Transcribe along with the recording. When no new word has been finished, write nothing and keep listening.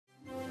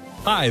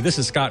Hi, this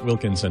is Scott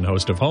Wilkinson,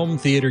 host of Home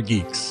Theater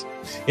Geeks.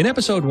 In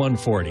episode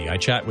 140, I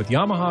chat with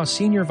Yamaha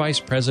Senior Vice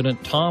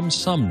President Tom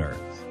Sumner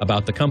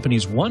about the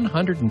company's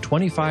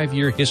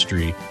 125-year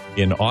history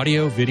in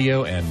audio,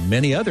 video, and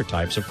many other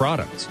types of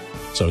products.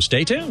 So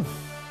stay tuned.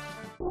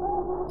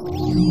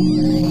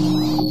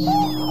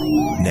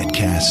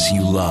 Netcasts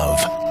you love.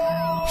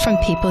 From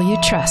people you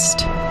trust.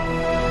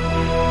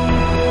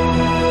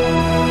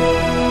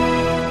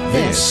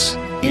 This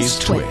is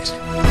TWiT.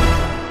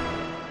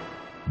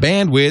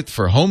 Bandwidth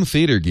for Home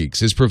Theater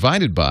Geeks is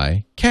provided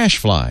by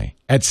Cachefly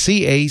at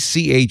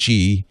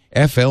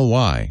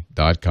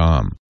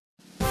CACHEFLY.com.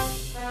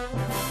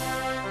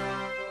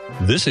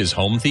 This is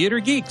Home Theater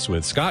Geeks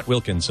with Scott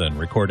Wilkinson,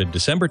 recorded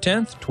December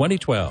 10th,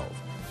 2012.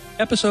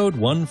 Episode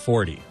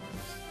 140.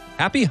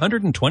 Happy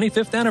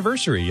 125th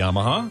anniversary,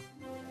 Yamaha.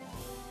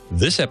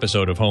 This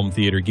episode of Home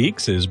Theater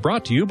Geeks is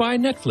brought to you by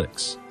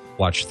Netflix.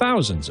 Watch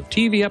thousands of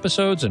TV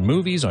episodes and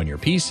movies on your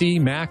PC,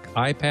 Mac,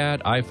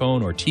 iPad,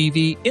 iPhone, or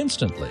TV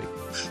instantly.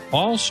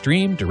 All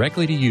streamed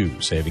directly to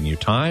you, saving you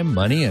time,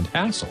 money, and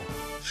hassle.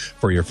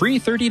 For your free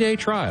 30-day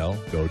trial,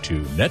 go to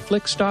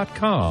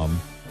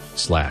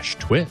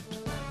netflix.com/twit.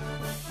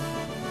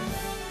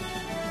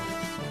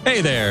 Hey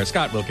there,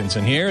 Scott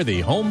Wilkinson here,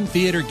 the Home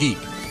Theater Geek.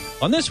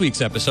 On this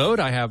week's episode,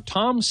 I have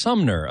Tom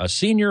Sumner, a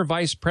Senior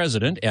Vice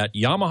President at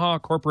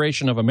Yamaha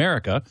Corporation of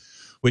America,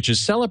 which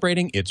is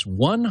celebrating its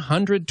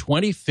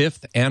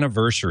 125th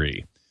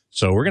anniversary.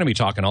 So we're going to be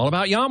talking all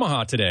about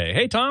Yamaha today.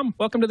 Hey, Tom,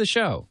 welcome to the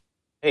show.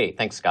 Hey,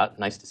 thanks, Scott.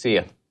 Nice to see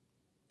you.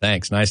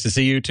 Thanks. Nice to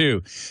see you,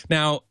 too.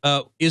 Now,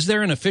 is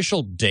there an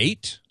official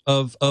date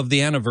of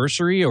the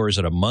anniversary, or is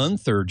it a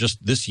month, or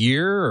just this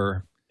year,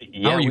 or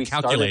how are you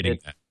calculating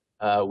that?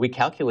 We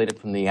calculated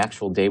from the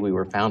actual day we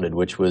were founded,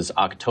 which was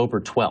October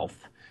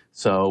 12th.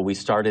 So we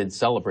started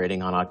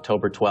celebrating on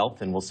October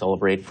 12th, and we'll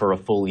celebrate for a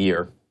full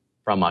year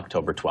from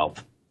October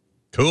 12th.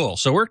 Cool.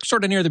 So we're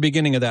sort of near the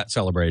beginning of that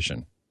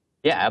celebration.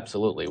 Yeah,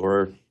 absolutely.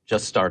 We're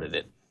just started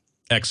it.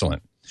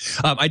 Excellent.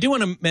 I do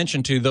want to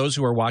mention to those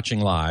who are watching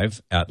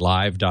live at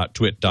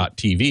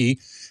live.twit.tv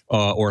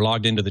or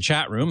logged into the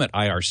chat room at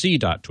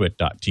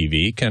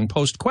irc.twit.tv can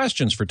post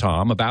questions for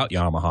Tom about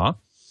Yamaha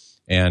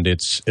and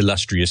its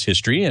illustrious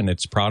history and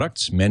its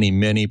products, many,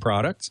 many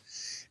products.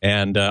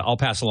 And I'll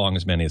pass along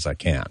as many as I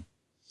can.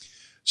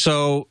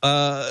 So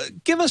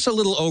give us a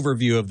little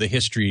overview of the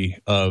history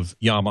of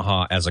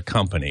Yamaha as a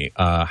company.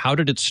 How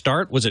did it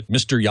start? Was it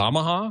Mr.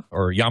 Yamaha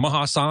or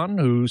Yamaha-san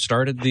who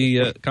started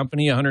the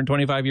company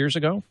 125 years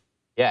ago?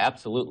 Yeah,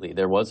 absolutely.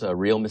 There was a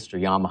real Mr.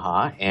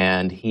 Yamaha,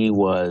 and he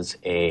was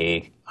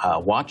a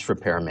watch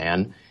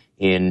repairman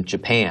in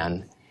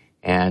Japan.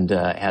 And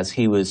as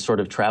he was sort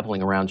of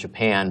traveling around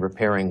Japan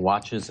repairing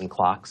watches and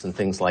clocks and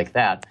things like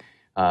that,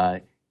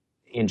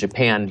 in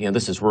Japan,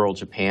 this is rural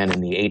Japan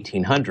in the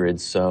 1800s,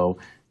 so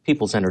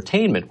people's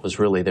entertainment was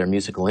really their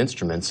musical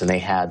instruments, and they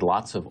had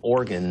lots of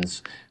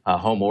organs,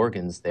 home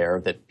organs there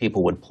that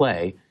people would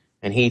play,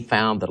 and he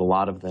found that a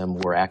lot of them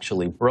were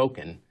actually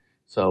broken.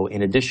 So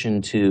in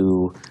addition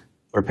to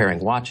repairing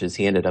watches,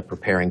 he ended up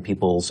repairing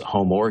people's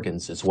home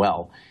organs as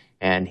well.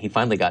 And he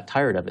finally got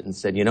tired of it and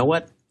said, you know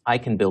what? I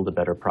can build a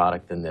better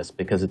product than this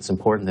because it's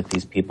important that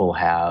these people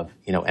have,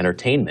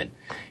 entertainment.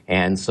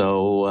 And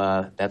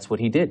so that's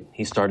what he did.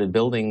 He started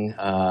building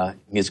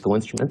musical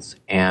instruments,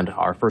 and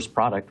our first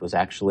product was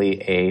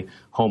actually a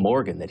home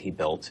organ that he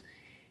built.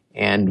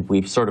 And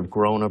we've sort of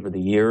grown over the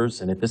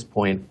years, and at this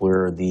point,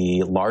 we're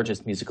the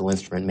largest musical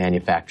instrument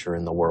manufacturer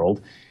in the world.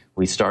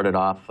 We started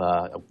off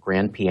a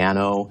grand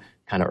piano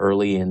kind of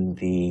early in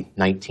the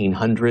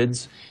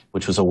 1900s,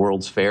 which was a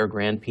World's Fair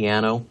grand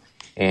piano.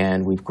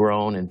 And we've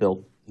grown and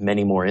built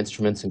many more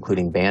instruments,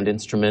 including band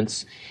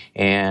instruments,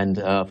 and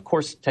of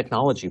course,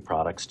 technology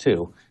products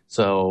too.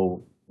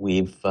 So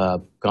we've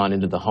gone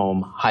into the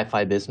home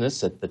hi-fi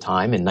business at the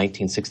time. In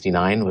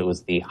 1969, it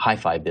was the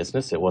hi-fi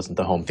business. It wasn't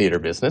the home theater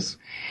business.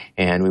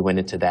 And we went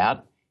into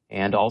that.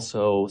 And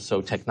also,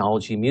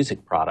 technology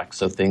music products.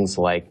 So things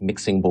like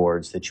mixing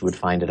boards that you would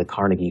find at a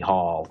Carnegie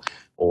Hall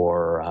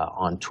or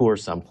on tour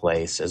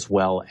someplace, as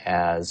well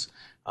as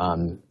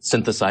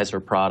synthesizer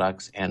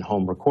products and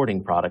home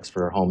recording products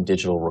for home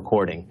digital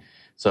recording.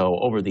 So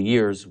over the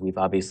years, we've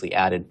obviously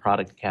added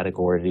product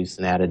categories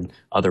and added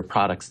other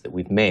products that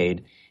we've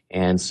made.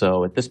 And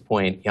so at this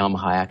point,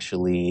 Yamaha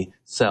actually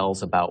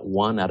sells about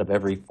 1 out of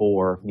every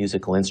 4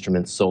 musical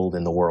instruments sold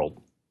in the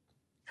world.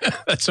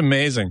 That's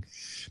amazing.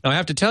 Now, I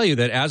have to tell you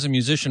that as a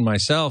musician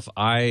myself,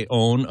 I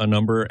own a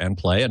number and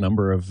play a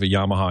number of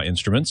Yamaha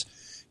instruments,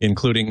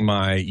 including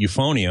my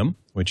euphonium,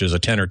 which is a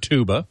tenor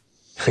tuba.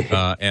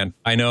 And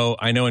I know,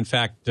 in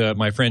fact,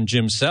 my friend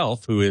Jim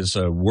Self, who is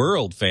a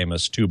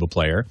world-famous tuba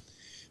player,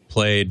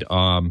 played,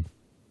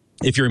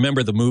 if you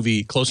remember the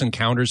movie Close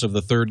Encounters of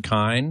the Third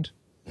Kind.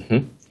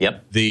 Mm-hmm.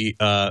 Yep.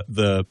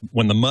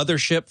 When the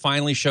mothership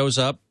finally shows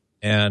up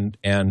and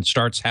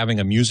starts having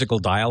a musical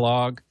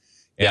dialogue,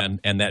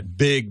 and that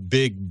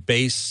big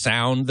bass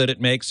sound that it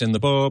makes in the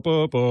ba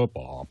ba ba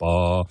ba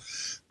ba,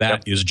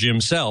 that is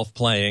Jim Self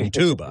playing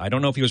tuba. I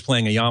don't know if he was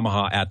playing a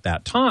Yamaha at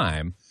that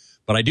time,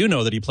 but I do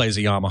know that he plays a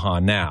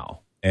Yamaha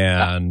now.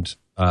 And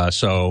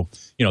so,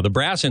 the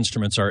brass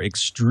instruments are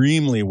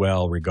extremely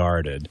well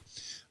regarded.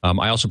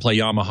 I also play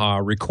Yamaha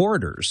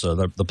recorders, so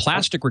the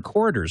plastic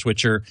recorders,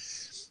 which are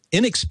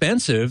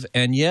inexpensive,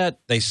 and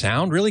yet they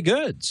sound really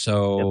good.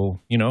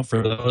 So,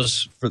 for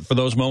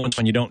those moments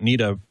when you don't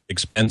need a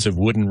expensive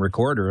wooden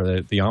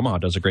recorder, the Yamaha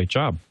does a great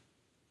job.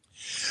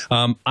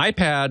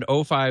 iPad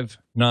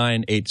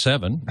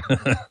 05987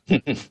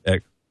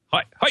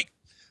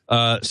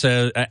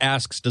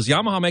 asks, does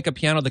Yamaha make a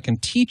piano that can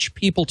teach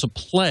people to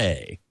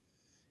play?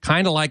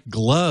 Kind of like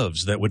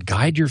gloves that would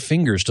guide your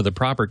fingers to the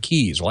proper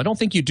keys. Well, I don't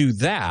think you do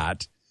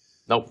that.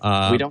 Nope,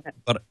 we don't.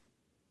 But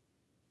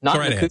not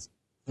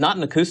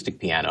an acoustic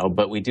piano,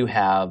 but we do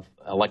have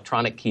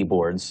electronic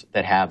keyboards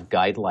that have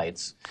guide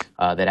lights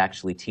that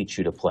actually teach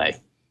you to play.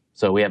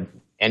 So we have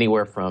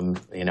anywhere from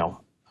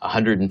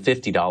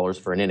 $150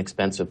 for an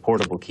inexpensive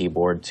portable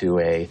keyboard to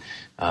a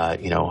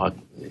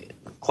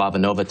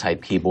Clavinova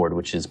type keyboard,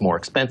 which is more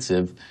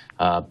expensive,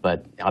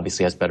 but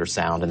obviously has better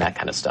sound and that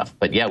kind of stuff.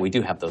 But yeah, we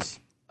do have those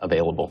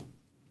available.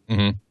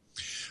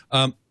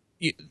 Mm-hmm.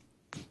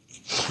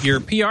 Your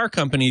PR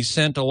company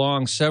sent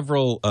along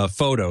several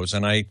photos,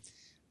 and I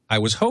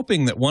was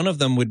hoping that one of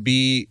them would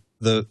be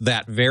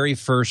that very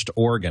first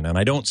organ, and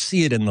I don't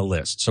see it in the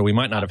list, so we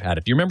might not have had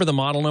it. Do you remember the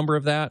model number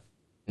of that?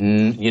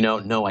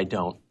 No, I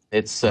don't.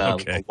 It's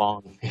okay.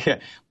 a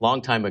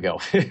long time ago,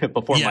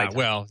 before my time.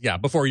 Well, yeah,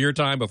 before your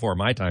time, before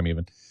my time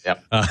even.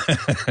 Yep.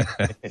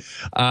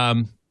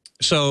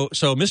 So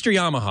Mr.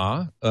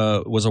 Yamaha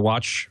was a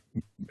watch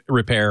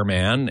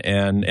repairman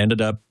and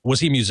ended up, was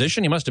he a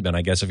musician? He must have been,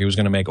 I guess, if he was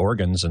going to make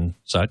organs and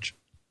such.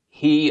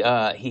 He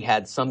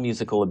had some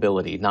musical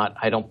ability.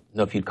 I don't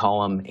know if you'd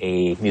call him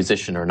a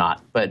musician or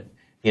not, but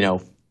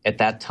at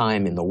that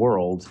time in the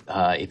world,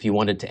 if you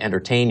wanted to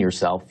entertain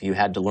yourself, you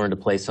had to learn to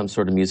play some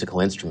sort of musical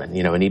instrument.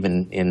 And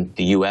even in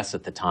the U.S.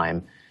 at the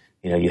time,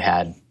 you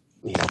had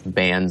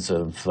bands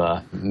of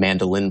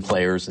mandolin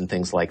players and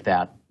things like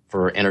that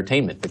for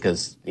entertainment,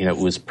 because it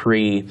was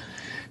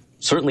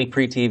certainly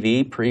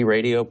pre-TV,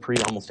 pre-radio,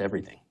 pre-almost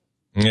everything.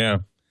 Yeah.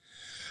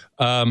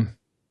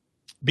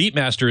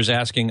 Beatmaster is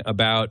asking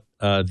about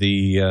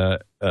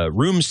the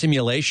room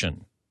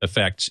simulation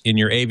effects in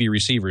your AV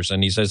receivers,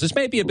 and he says this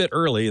may be a bit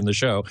early in the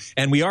show,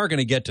 and we are going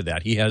to get to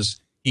that. He has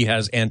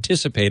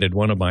anticipated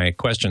one of my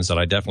questions that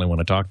I definitely want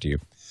to talk to you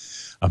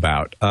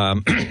about.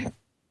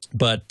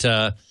 But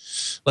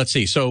let's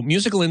see. So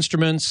musical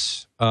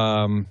instruments,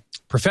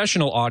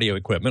 professional audio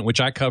equipment,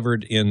 which I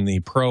covered in the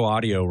pro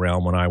audio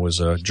realm when I was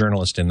a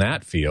journalist in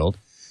that field.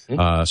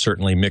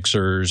 Certainly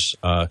mixers,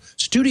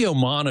 studio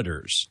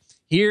monitors.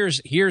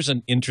 Here's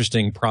an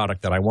interesting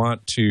product that I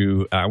want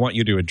you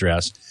to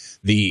address.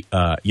 The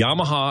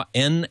Yamaha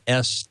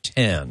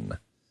NS10.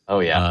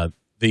 Oh yeah.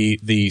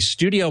 The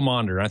studio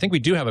monitor. I think we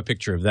do have a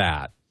picture of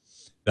that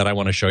I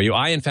want to show you.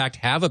 I in fact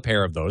have a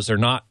pair of those. They're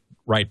not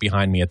right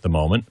behind me at the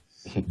moment,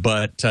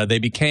 but they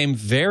became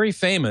very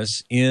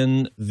famous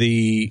in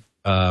the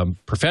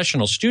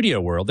professional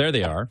studio world. There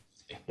they are.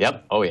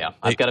 Yep. Oh yeah.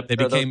 I've got a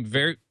pair of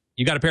those.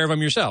 You got a pair of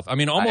them yourself. I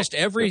mean, almost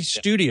every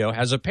studio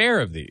has a pair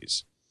of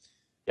these.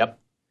 Yep.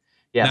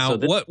 Yeah. Now,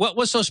 what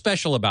was so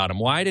special about them?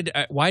 Why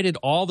did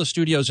all the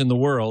studios in the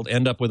world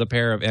end up with a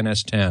pair of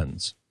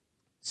NS10s?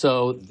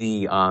 So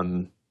the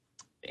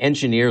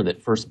engineer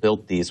that first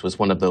built these was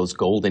one of those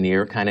golden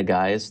ear kind of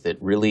guys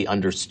that really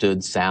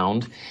understood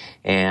sound,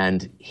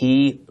 and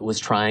he was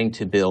trying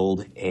to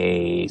build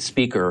a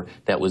speaker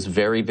that was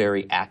very,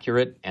 very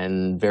accurate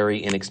and very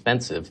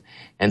inexpensive.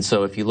 And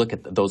so if you look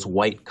at those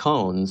white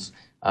cones,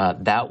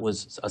 that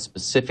was a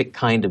specific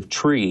kind of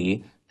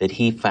tree that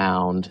he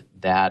found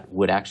that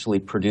would actually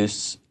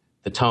produce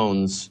the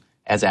tones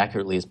as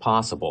accurately as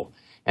possible.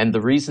 And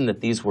the reason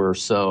that these were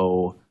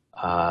so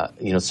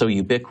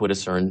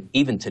ubiquitous, or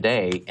even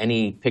today,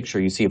 any picture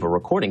you see of a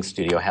recording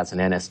studio has an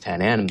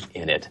NS10M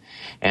in it.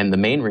 And the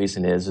main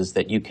reason is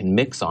that you can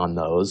mix on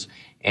those,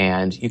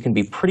 and you can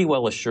be pretty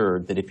well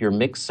assured that if your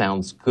mix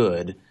sounds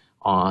good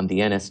on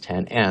the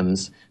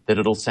NS10Ms, that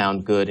it'll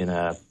sound good in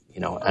a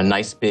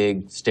nice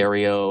big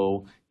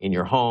stereo in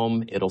your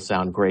home. It'll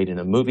sound great in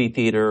a movie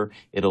theater.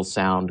 It'll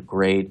sound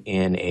great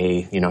in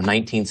a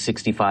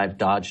 1965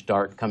 Dodge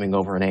Dart coming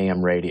over an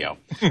AM radio.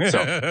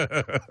 So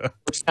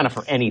it's kind of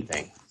for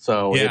anything.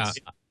 So yeah. It's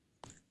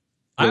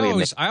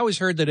really I always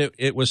heard that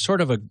it was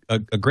sort of a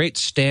great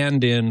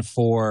stand-in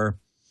for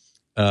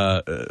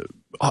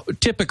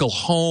typical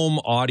home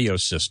audio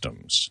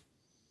systems,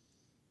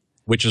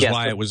 which is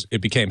why it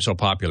became so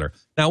popular.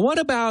 Now, what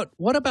about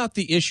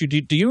the issue?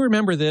 Do you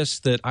remember this?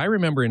 That I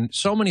remember in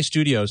so many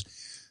studios,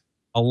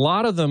 a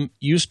lot of them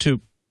used to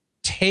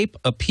tape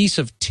a piece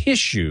of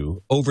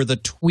tissue over the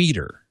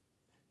tweeter.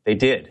 They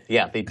did.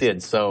 Yeah, they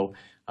did. So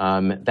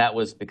that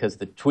was because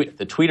the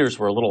tweeters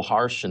were a little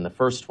harsh in the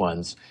first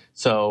ones.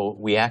 So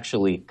we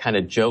actually kind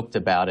of joked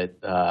about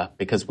it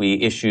because we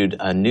issued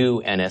a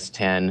new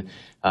NS10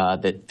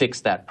 that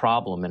fixed that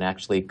problem and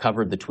actually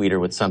covered the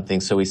tweeter with something.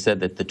 So we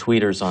said that the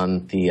tweeters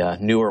on the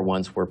newer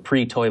ones were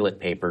pre-toilet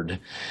papered.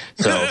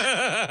 So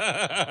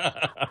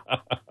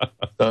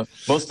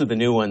Most of the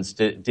new ones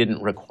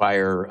didn't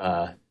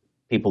require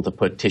people to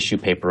put tissue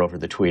paper over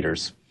the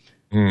tweeters.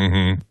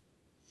 Mm-hmm.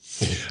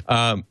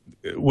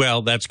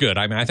 Well, that's good.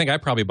 I mean, I think I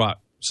probably bought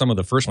some of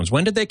the first ones.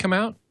 When did they come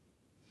out?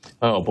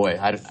 Oh, boy,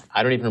 I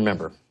don't even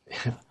remember.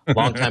 A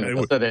long time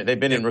ago. So they've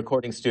been in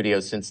recording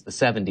studios since the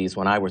 70s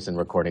when I was in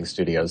recording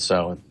studios,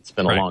 so it's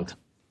been a long time.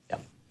 Yeah.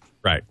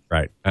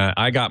 Right.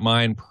 I got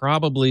mine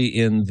probably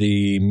in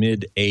the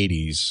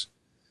mid-'80s,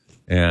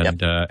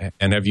 and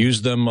have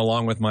used them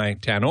along with my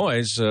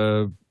tannoys,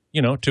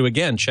 to,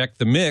 again, check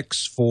the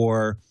mix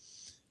for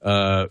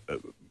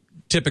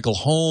typical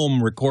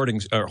home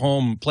recordings or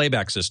home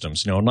playback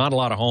systems. Not a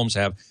lot of homes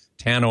have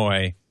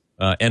tannoy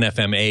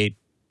NFM8,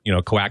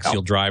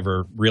 coaxial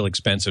driver, real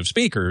expensive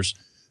speakers.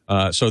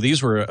 So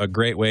these were a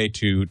great way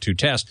to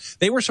test.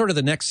 They were sort of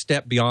the next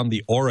step beyond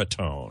the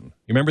Oratone. You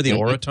remember the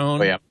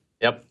Oratone? Oh, yeah.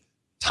 Yep.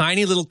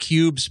 Tiny little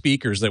cube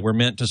speakers that were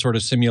meant to sort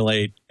of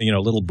simulate,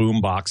 little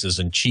boom boxes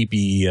and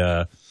cheapy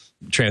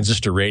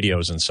transistor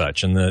radios and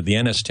such. And the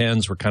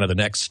NS10s were kind of the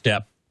next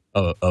step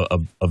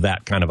of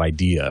that kind of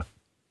idea.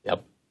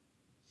 Yep.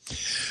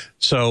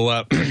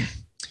 So,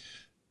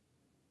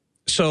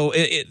 so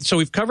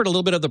we've covered a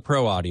little bit of the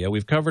pro audio.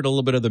 We've covered a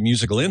little bit of the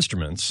musical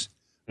instruments.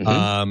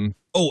 Mm-hmm.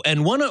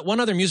 And one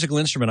other musical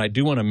instrument I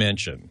do want to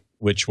mention,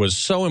 which was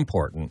so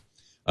important,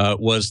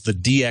 was the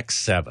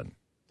DX7.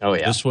 Oh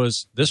yeah, this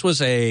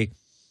was a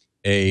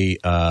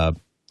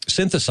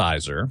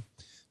synthesizer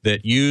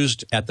that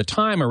used at the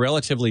time a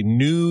relatively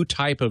new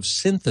type of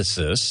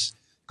synthesis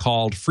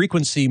called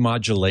frequency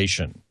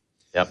modulation.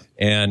 Yep.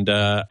 And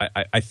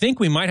I think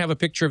we might have a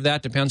picture of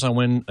that. Depends on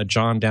when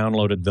John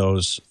downloaded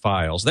those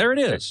files. There it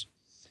is.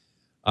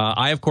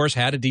 I, of course,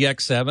 had a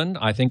DX7.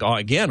 I think,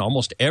 again,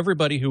 almost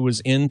everybody who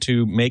was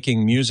into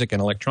making music and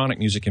electronic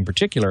music in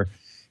particular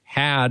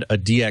had a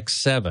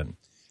DX7.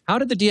 How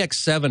did the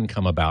DX7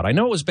 come about? I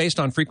know it was based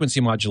on frequency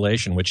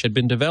modulation, which had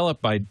been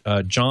developed by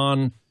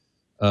John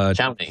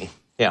Chowning.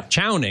 Yeah.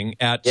 Chowning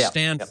at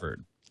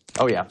Stanford.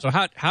 Oh, yeah. So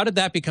how did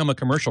that become a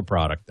commercial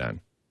product then?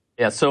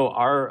 Yeah, so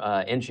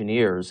our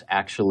engineers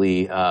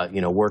actually,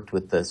 worked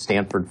with the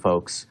Stanford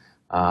folks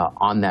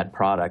on that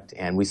product,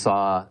 and we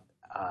saw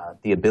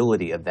the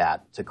ability of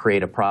that to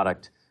create a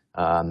product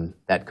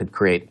that could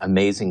create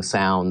amazing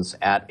sounds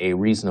at a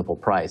reasonable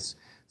price.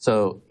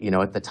 So,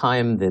 at the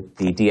time that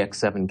the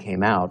DX7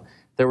 came out,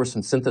 there were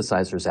some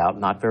synthesizers out,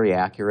 not very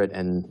accurate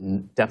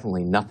and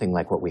definitely nothing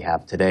like what we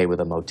have today with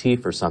a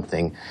motif or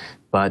something.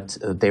 But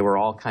they were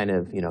all kind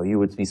of, you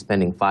would be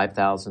spending $5,000,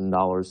 $6,000,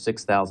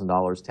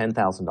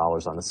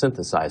 $10,000 on a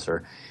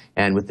synthesizer.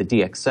 And with the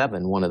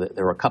DX7,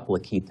 there were a couple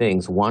of key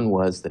things. One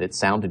was that it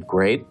sounded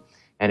great,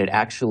 and it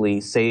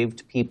actually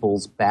saved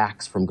people's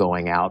backs from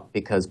going out,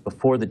 because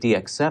before the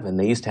DX7,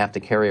 they used to have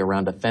to carry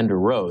around a Fender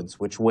Rhodes,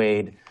 which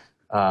weighed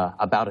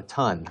about a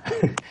ton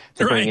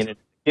to bring in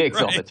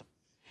gigs all the time.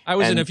 I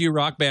was in a few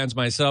rock bands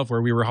myself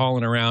where we were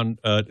hauling around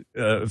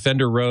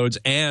Fender Rhodes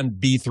and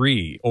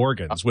B3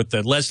 organs with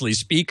the Leslie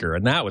speaker,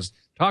 and that was,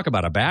 talk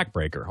about a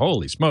backbreaker.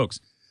 Holy smokes.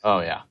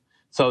 Oh, yeah.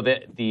 So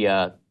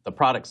the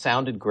product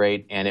sounded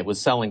great, and it was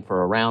selling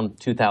for around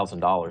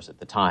 $2,000 at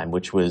the time,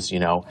 which was,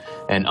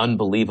 an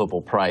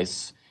unbelievable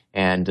price,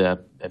 and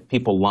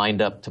people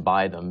lined up to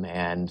buy them.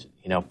 And,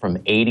 from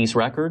 80s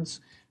records,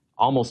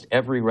 almost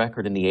every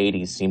record in the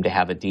 80s seemed to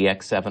have a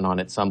DX7 on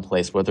it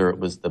someplace, whether it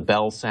was the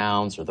Bell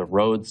sounds or the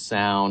Rhodes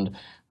sound,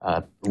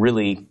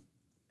 really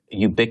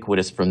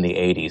ubiquitous from the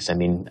 80s. I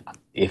mean,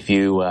 if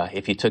you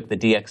took the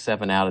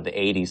DX7 out of the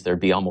 80s,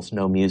 there'd be almost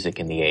no music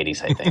in the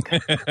 80s, I think.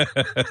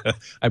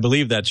 I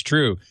believe that's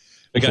true.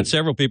 We got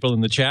several people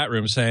in the chat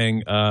room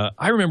saying,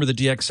 I remember the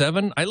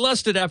DX7. I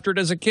lusted after it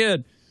as a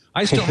kid.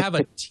 I still have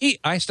a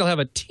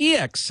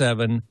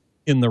TX7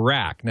 in the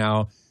rack.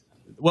 Now,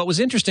 what was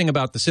interesting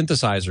about the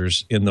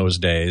synthesizers in those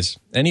days,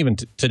 and even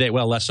today,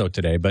 well, less so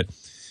today, but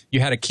you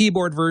had a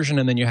keyboard version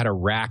and then you had a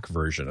rack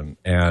version.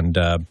 And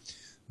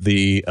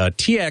the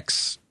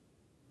TX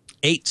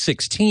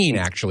 816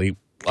 actually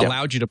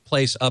allowed you to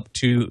place up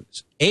to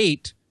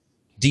 8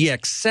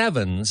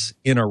 DX7s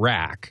in a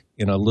rack,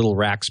 in a little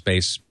rack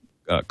space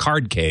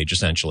card cage,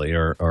 essentially,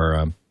 or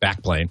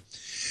backplane.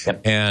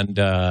 Yep. And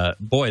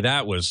boy,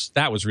 that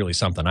was really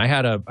something. I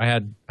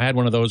had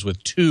one of those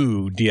with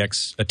 2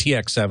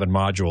 TX7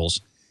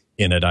 modules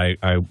in it.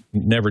 I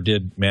never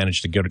did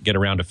manage to get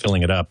around to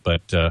filling it up,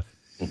 but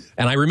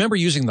and I remember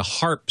using the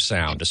harp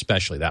sound,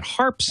 especially that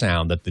harp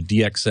sound that the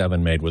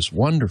DX7 made was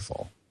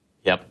wonderful.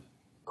 Yep,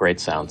 great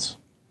sounds.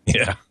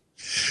 Yeah.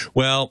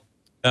 Well,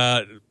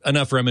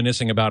 enough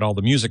reminiscing about all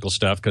the musical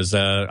stuff, because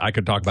I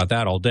could talk about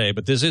that all day.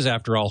 But this is,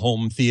 after all,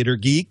 Home Theater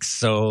Geeks.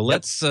 So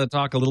let's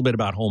talk a little bit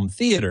about home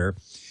theater.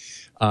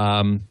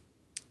 And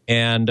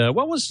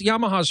what was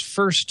Yamaha's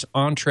first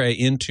entree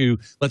into,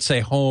 let's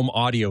say, home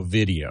audio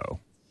video?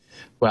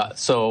 Well,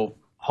 so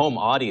home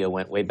audio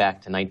went way back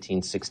to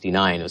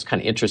 1969. It was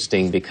kind of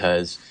interesting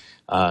because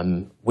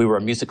we were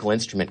a musical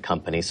instrument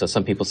company. So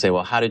some people say,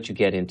 well, how did you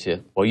get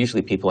into, well,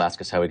 usually people ask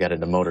us how we got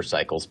into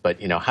motorcycles,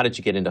 but, how did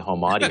you get into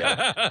home audio?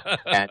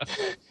 And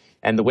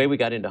And the way we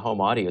got into home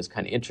audio is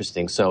kind of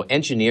interesting. So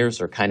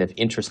engineers are kind of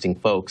interesting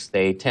folks.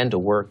 They tend to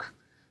work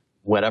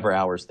whatever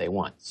hours they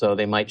want. So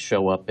they might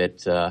show up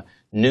at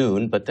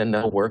noon, but then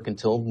they'll work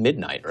until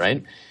midnight,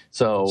 right?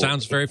 So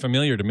sounds very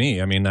familiar to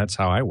me. I mean, that's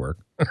how I work.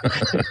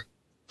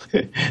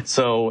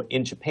 So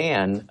in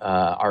Japan,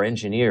 our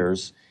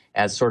engineers,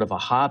 as sort of a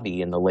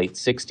hobby in the late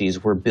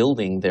 60s, were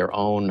building their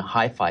own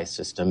hi-fi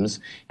systems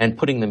and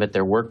putting them at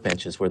their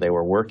workbenches where they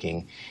were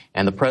working.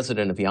 And the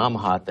president of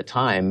Yamaha at the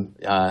time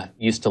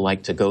used to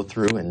like to go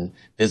through and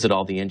visit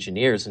all the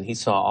engineers, and he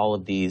saw all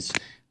of these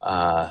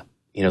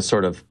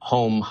sort of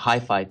home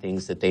hi-fi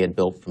things that they had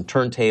built, from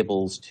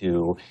turntables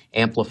to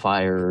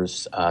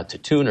amplifiers to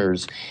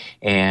tuners,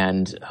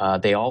 and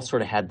they all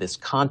sort of had this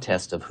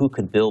contest of who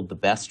could build the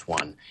best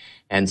one.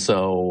 And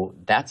so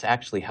that's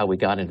actually how we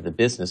got into the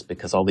business,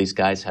 because all these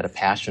guys had a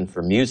passion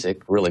for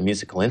music, really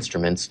musical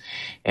instruments,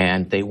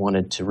 and they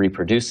wanted to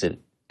reproduce it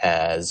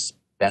as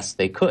best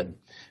they could.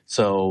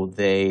 So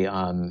they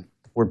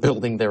were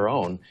building their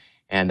own,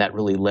 and that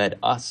really led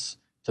us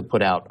to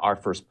put out our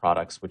first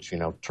products, which,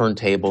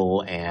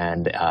 turntable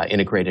and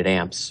integrated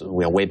amps,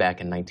 way back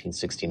in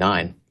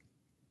 1969.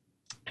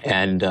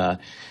 And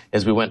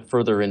as we went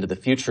further into the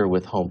future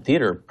with home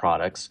theater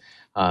products,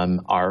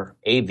 our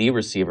AV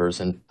receivers,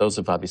 and those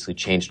have obviously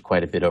changed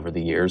quite a bit over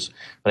the years,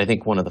 but I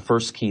think one of the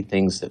first key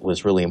things that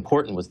was really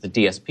important was the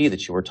DSP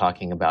that you were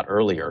talking about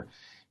earlier.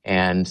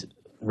 And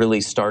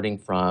really starting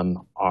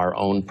from our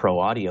own pro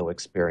audio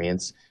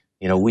experience,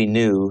 we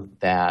knew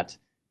that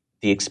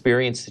the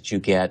experience that you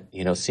get,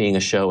 seeing a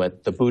show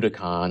at the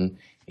Budokan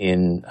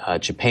in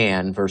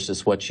Japan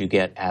versus what you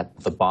get at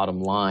the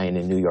Bottom Line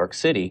in New York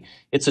City,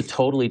 it's a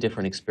totally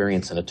different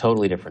experience and a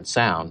totally different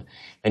sound.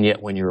 And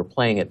yet when you were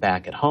playing it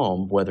back at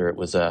home, whether it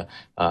was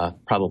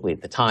probably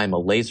at the time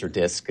a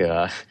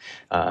Laserdisc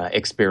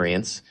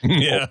experience,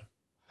 yeah.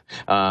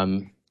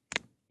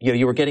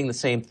 You were getting the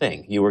same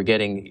thing. You were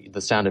getting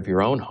the sound of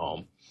your own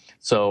home.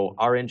 So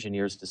our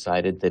engineers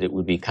decided that it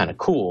would be kind of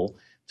cool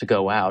to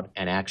go out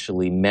and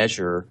actually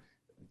measure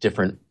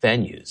different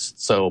venues.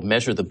 So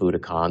measure the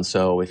Budokan.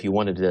 So if you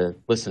wanted to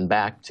listen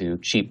back to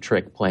Cheap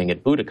Trick playing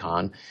at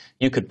Budokan,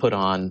 you could put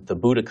on the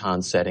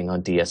Budokan setting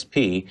on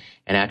DSP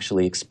and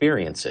actually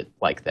experience it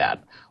like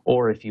that.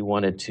 Or if you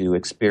wanted to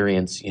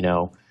experience,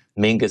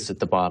 Mingus at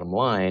the Bottom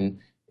Line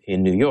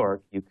in New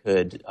York, you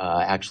could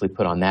actually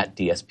put on that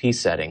DSP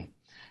setting.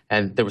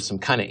 And there was some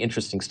kind of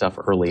interesting stuff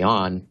early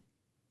on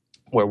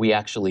where we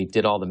actually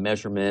did all the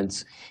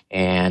measurements,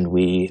 and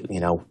we,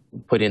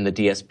 put in the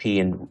DSP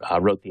and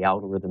wrote the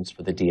algorithms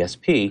for the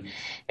DSP.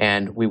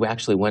 And we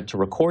actually went to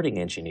recording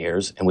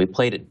engineers, and we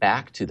played it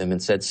back to them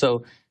and said,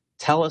 so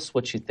tell us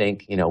what you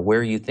think,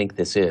 where you think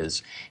this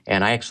is.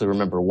 And I actually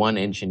remember one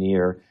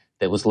engineer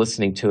that was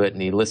listening to it,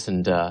 and he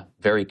listened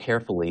very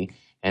carefully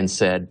and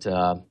said,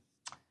 I'm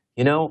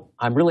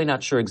really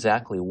not sure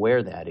exactly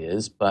where that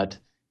is, but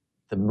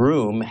the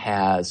room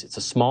it's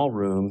a small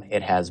room,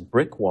 it has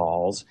brick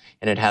walls,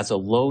 and it has a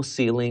low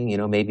ceiling,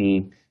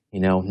 maybe,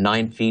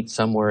 9 feet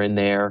somewhere in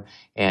there,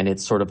 and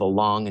it's sort of a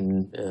long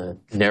and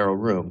narrow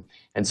room.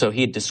 And so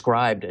he had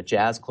described a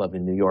jazz club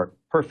in New York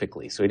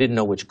perfectly. So he didn't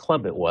know which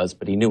club it was,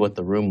 but he knew what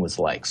the room was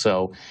like.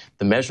 So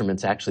the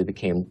measurements actually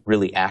became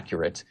really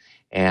accurate.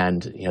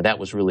 And, that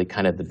was really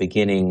kind of the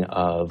beginning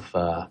of,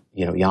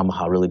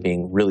 Yamaha really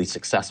being really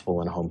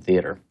successful in home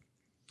theater.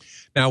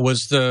 Now,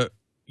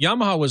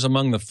 Yamaha was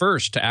among the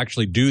first to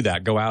actually do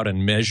that, go out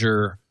and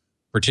measure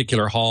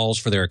particular halls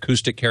for their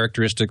acoustic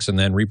characteristics and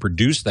then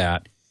reproduce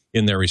that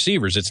in their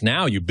receivers. It's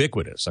now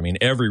ubiquitous. I mean,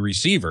 every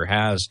receiver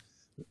has,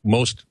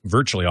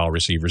 virtually all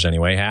receivers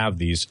anyway, have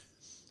these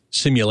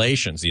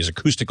simulations, these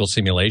acoustical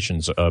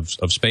simulations of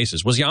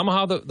spaces. Was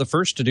Yamaha the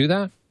first to do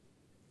that?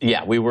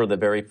 Yeah, we were the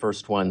very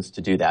first ones to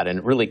do that, and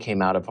it really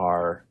came out of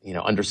our,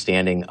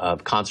 understanding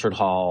of concert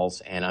halls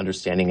and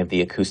understanding of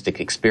the acoustic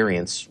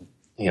experience,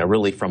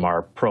 really from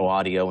our pro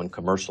audio and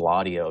commercial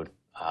audio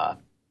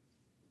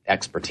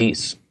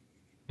expertise.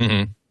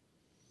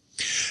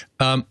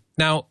 Mm-hmm.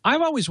 Now,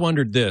 I've always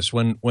wondered this,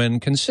 when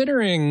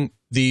considering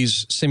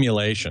these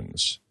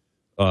simulations,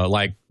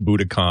 like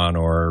Budokan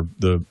or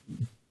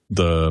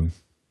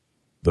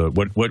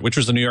which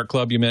was the New York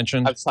club you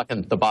mentioned? I was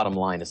talking the Bottom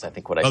Line is, I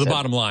think, what I said. Oh, the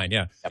Bottom Line,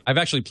 yeah. Yep. I've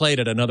actually played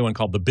at another one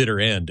called the Bitter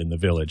End in the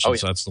Village, so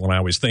that's the one I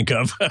always think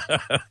of.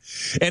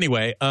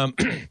 Anyway,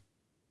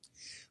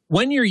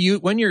 when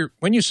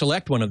you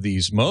select one of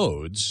these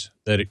modes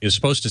that is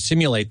supposed to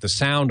simulate the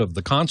sound of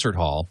the concert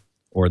hall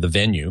or the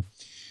venue,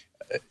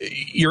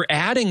 you're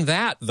adding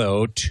that,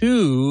 though,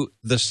 to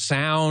the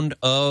sound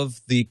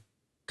of the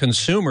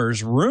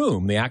consumer's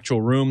room, the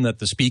actual room that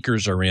the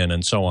speakers are in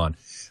and so on.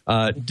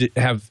 Have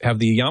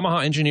the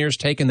Yamaha engineers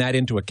taken that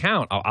into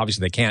account?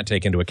 Obviously, they can't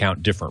take into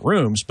account different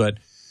rooms, but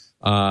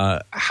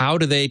how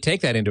do they take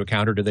that into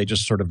account, or do they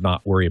just sort of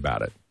not worry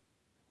about it?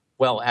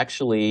 Well,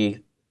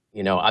 actually,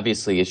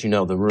 obviously, as you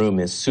know, the room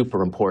is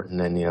super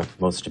important, and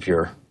most of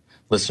your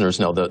listeners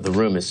know the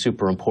room is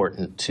super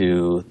important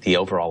to the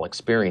overall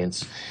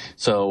experience.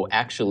 So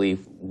actually,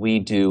 we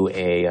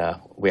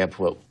have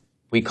what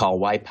we call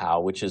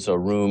YPOW, which is a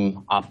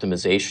room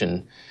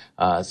optimization.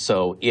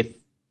 So if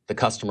the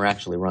customer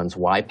actually runs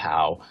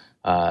YPOW,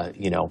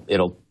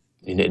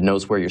 it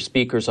knows where your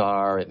speakers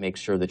are, it makes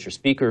sure that your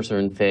speakers are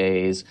in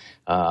phase,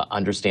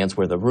 understands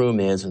where the room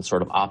is, and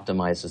sort of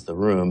optimizes the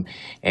room.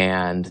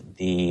 And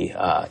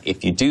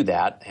if you do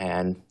that,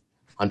 and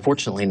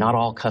unfortunately not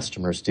all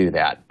customers do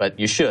that, but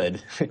you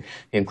should, it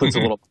includes a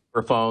little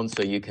microphone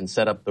so you can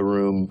set up the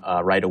room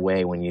right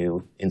away when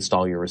you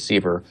install your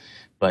receiver.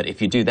 But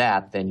if you do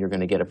that, then you're going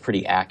to get a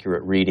pretty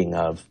accurate reading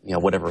of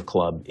whatever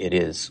club it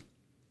is.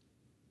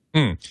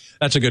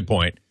 That's a good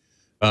point.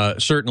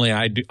 Certainly,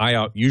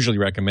 I usually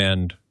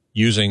recommend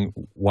using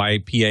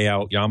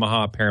YPAO,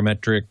 Yamaha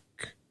Parametric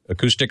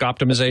Acoustic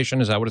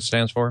Optimization. Is that what it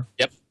stands for?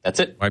 Yep, that's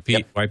it.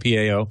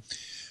 YPAO.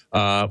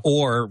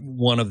 Or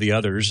one of the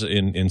others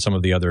in some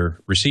of the other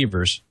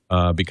receivers,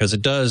 because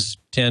it does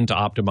tend to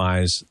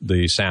optimize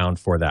the sound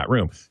for that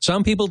room.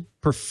 Some people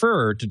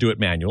prefer to do it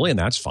manually, and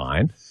that's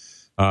fine.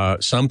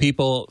 Some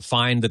people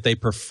find that they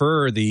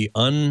prefer the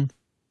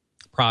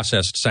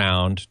unprocessed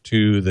sound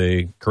to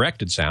the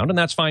corrected sound, and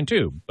that's fine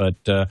too. But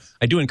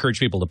I do encourage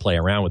people to play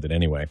around with it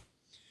anyway.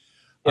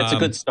 It's a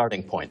good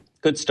starting point.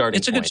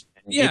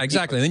 Yeah,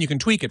 exactly. And then you can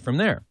tweak it from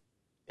there.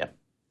 Yep.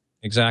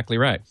 Exactly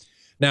right.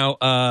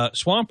 Now,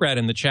 Swamp Rat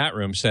in the chat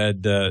room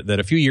said that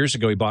a few years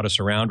ago he bought a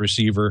surround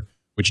receiver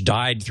which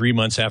died 3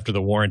 months after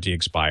the warranty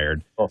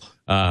expired. Oh.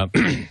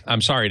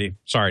 I'm sorry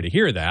to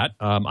hear that.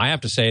 I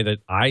have to say that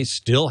I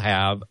still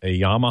have a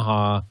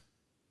Yamaha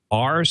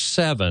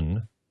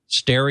R7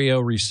 stereo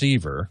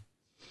receiver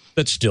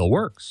that still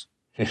works.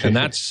 And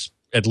that's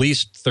at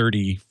least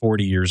 30,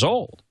 40 years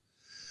old.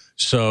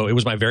 So it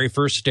was my very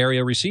first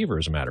stereo receiver,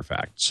 as a matter of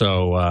fact.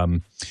 So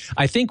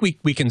I think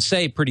we can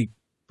say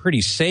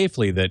pretty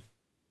safely that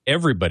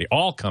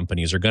all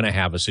companies are going to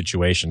have a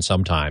situation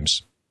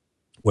sometimes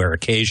where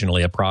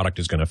occasionally a product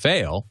is going to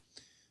fail,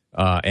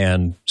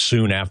 and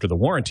soon after the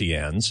warranty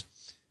ends.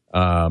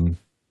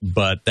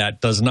 But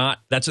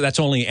that's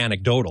only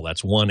anecdotal.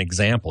 That's one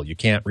example. You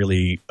can't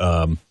really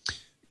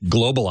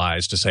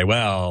globalize to say,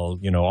 well,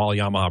 all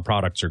Yamaha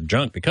products are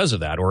junk because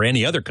of that, or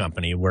any other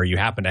company where you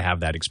happen to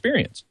have that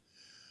experience.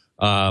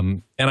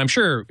 And I'm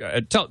sure,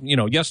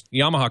 yes,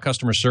 Yamaha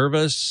customer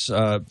service,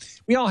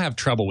 we all have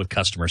trouble with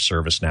customer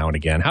service now and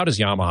again. How does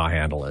Yamaha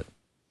handle it?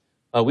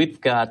 We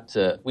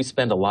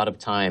spend a lot of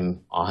time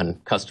on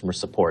customer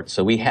support.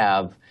 So we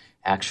have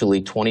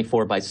actually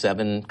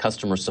 24/7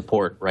 customer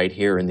support right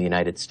here in the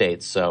United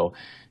States. So,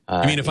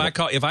 you mean if I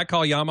call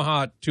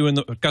Yamaha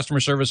customer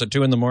service at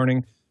 2 in the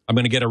morning, I'm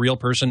going to get a real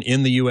person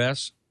in the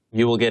U.S.?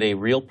 You will get a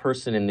real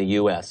person in the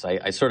U.S.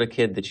 I sort of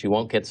kid that you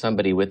won't get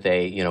somebody with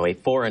a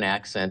foreign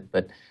accent,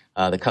 but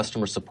the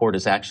customer support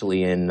is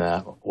actually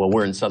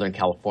we're in Southern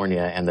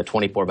California, and the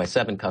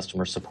 24/7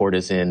 customer support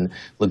is in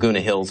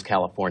Laguna Hills,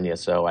 California.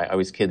 So I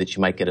always kid that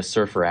you might get a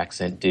surfer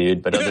accent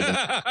dude, but other than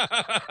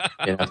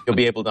that, you'll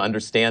be able to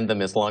understand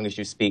them as long as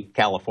you speak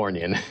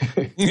Californian.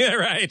 Yeah,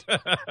 right.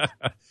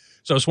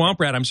 So Swamp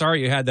Rat, I'm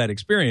sorry you had that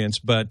experience,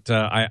 but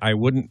I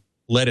wouldn't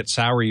let it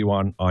sour you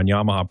on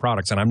Yamaha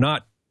products. And I'm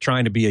not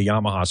trying to be a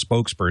Yamaha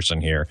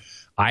spokesperson here.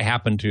 I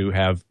happen to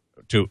have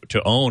to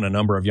own a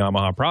number of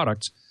Yamaha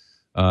products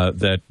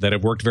that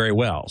have worked very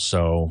well.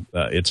 So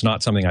it's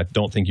not something I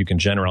don't think you can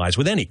generalize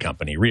with any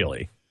company,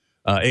 really,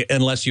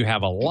 unless you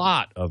have a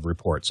lot of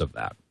reports of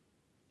that.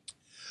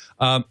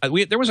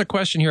 There was a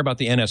question here about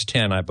the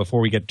NS10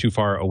 before we get too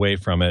far away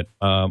from it.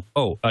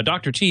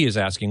 Dr. T is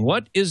asking,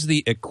 what is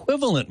the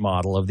equivalent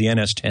model of the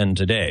NS10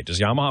 today? Does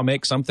Yamaha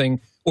make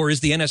something, or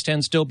is the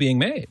NS10 still being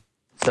made?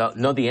 So,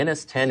 no, the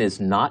NS10 is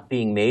not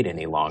being made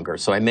any longer.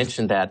 So I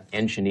mentioned that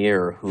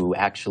engineer who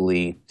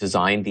actually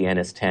designed the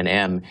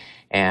NS10M,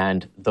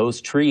 and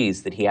those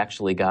trees that he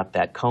actually got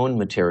that cone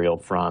material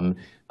from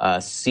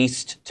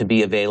ceased to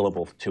be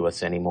available to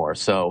us anymore.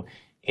 So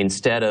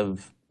instead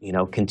of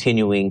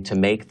continuing to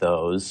make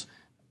those,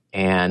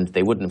 and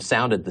they wouldn't have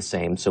sounded the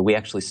same, so we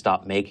actually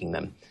stopped making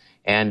them.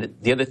 And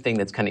the other thing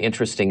that's kind of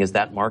interesting is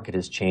that market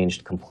has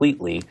changed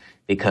completely,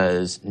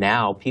 because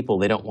now people,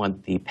 they don't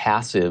want the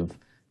passive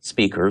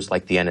speakers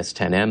like the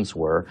NS10Ms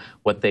were.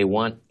 What they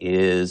want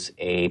is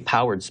a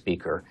powered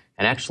speaker.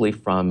 And actually,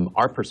 from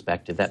our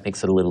perspective, that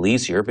makes it a little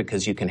easier,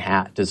 because you can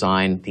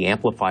design the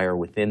amplifier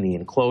within the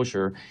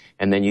enclosure,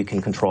 and then you can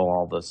control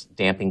all this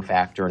damping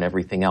factor and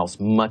everything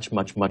else much,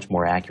 much, much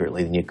more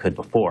accurately than you could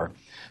before.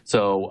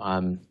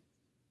 So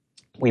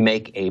we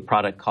make a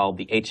product called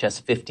the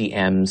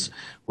HS50Ms,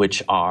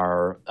 which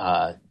are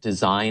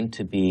designed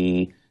to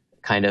be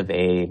kind of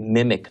a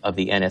mimic of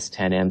the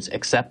NS10Ms,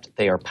 except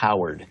they are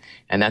powered.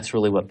 And that's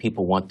really what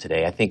people want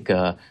today. I think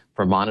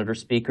for monitor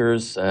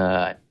speakers,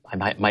 I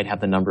might have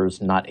the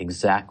numbers not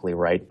exactly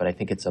right, but I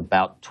think it's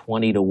about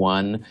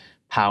 20-to-1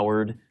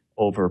 powered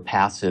over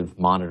passive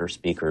monitor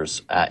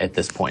speakers at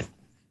this point.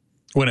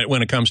 When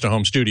it comes to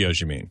home studios,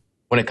 you mean?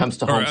 When it comes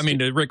to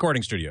the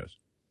recording studios.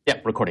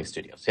 Yep, recording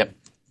studios, yep.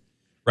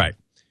 Right.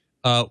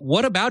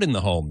 What about in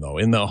the home, though?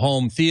 In the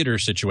home theater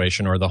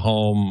situation or the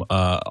home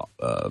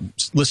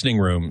listening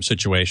room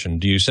situation,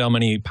 do you sell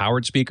many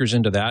powered speakers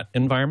into that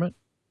environment?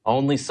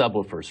 Only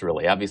subwoofers,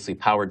 really. Obviously,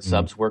 powered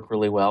subs work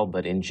really well,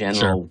 but in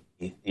general,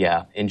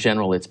 in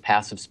general, it's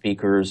passive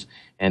speakers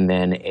and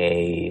then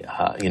a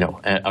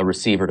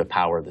receiver to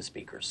power the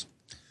speakers.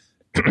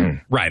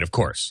 Right, of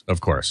course.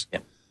 Yeah.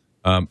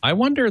 I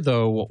wonder,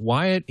 though,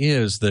 why it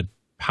is that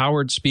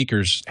powered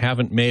speakers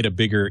haven't made a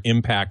bigger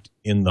impact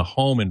in the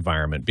home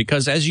environment.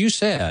 Because as you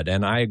said,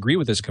 and I agree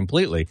with this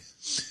completely,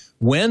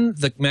 when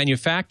the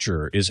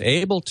manufacturer is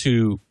able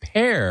to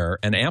pair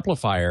an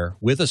amplifier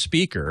with a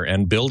speaker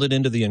and build it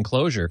into the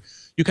enclosure,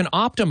 you can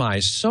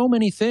optimize so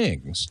many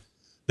things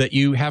that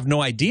you have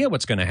no idea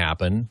what's going to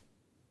happen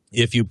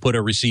if you put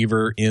a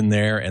receiver in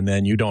there and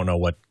then you don't know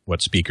what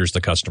speakers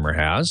the customer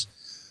has.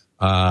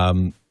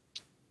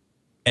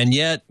 And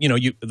yet,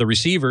 the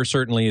receiver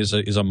certainly is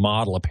a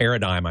model, a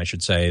paradigm, I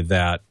should say,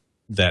 that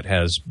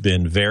has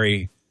been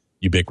very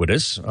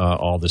ubiquitous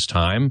all this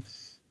time.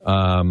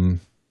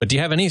 But do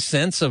you have any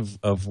sense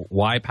of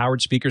why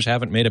powered speakers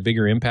haven't made a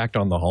bigger impact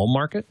on the home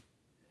market?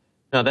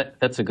 No,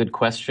 that's a good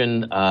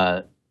question.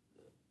 I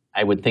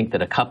would think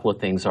that a couple of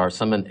things are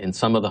in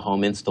some of the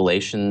home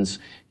installations,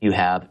 you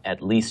have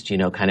at least,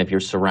 kind of your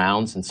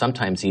surrounds and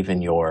sometimes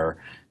even your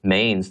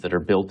mains that are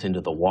built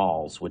into the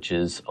walls, which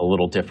is a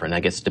little different, I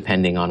guess,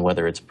 depending on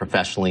whether it's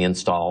professionally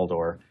installed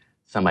or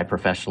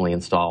semi-professionally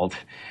installed.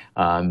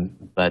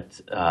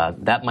 But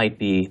that might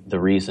be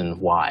the reason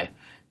why.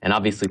 And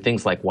obviously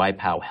things like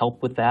YPOW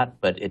help with that,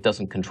 but it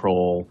doesn't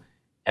control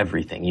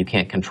everything. You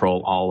can't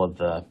control all of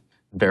the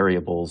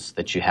variables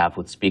that you have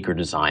with speaker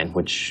design,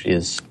 which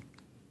is,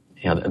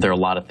 there are a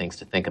lot of things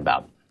to think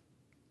about.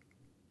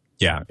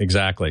 Yeah,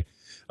 exactly.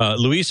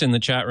 Luis in the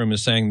chat room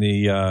is saying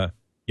the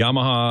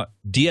Yamaha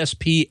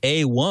DSP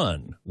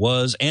A1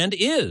 was and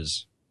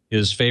is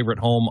his favorite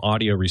home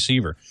audio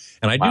receiver.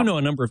 And I do know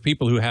a number of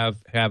people who have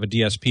a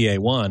DSP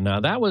A1.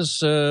 Now, that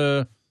was,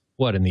 in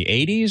the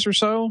 80s or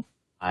so?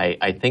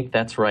 I think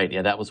that's right.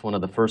 Yeah, that was one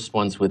of the first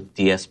ones with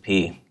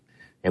DSP.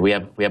 And we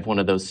have one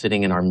of those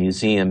sitting in our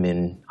museum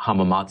in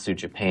Hamamatsu,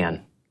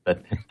 Japan.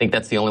 But I think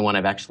that's the only one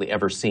I've actually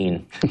ever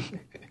seen.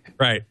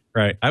 Right.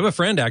 I have a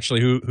friend,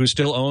 actually, who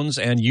still owns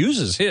and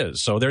uses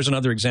his. So there's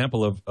another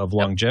example of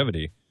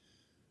longevity.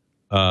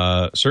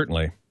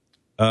 Certainly.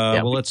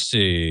 Well, let's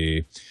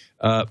see.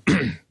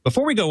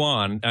 Before we go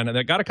on, and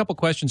I got a couple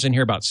questions in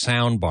here about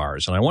sound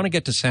bars, and I want to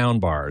get to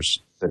sound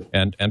bars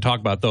and talk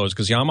about those,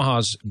 because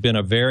Yamaha's been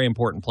a very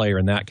important player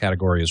in that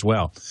category as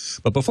well.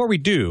 But before we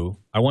do,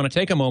 I want to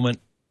take a moment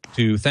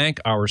to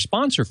thank our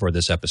sponsor for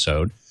this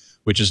episode,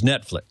 which is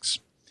Netflix.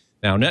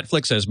 Now,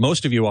 Netflix, as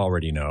most of you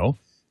already know,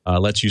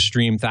 lets you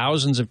stream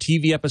thousands of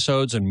TV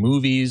episodes and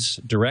movies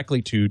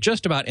directly to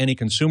just about any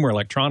consumer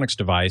electronics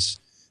device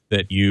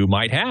that you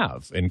might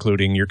have,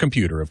 including your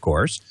computer, of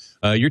course,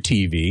 your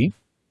TV,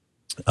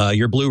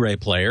 your Blu-ray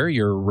player,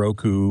 your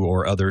Roku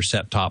or other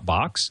set-top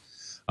box,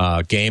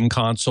 game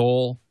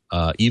console,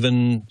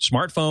 even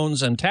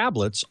smartphones and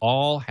tablets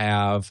all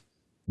have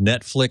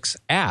Netflix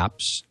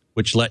apps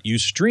which let you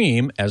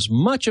stream as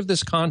much of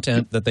this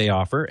content that they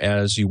offer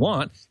as you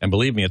want. And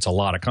believe me, it's a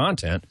lot of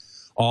content,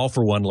 all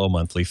for one low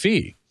monthly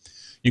fee.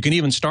 You can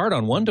even start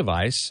on one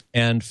device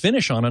and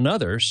finish on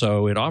another,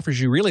 so it offers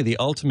you really the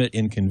ultimate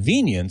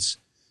inconvenience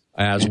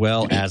as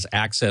well as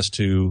access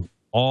to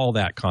all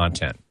that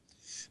content.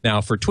 Now,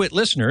 for TWiT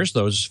listeners,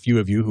 those few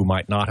of you who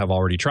might not have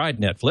already tried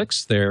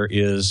Netflix, there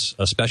is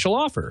a special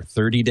offer,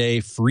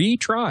 30-day free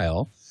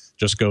trial.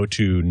 Just go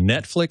to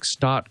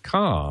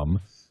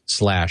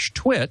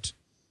netflix.com/twit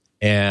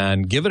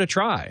and give it a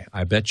try.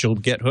 I bet you'll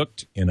get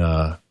hooked in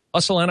a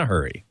hustle and a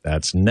hurry.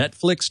 That's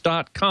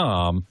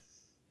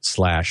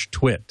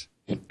netflix.com/twit.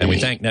 And we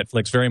thank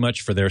Netflix very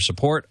much for their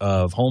support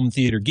of Home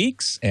Theater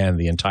Geeks and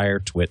the entire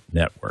TWiT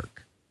network.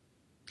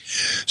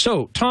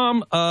 So,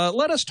 Tom,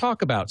 let us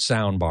talk about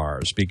sound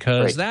bars,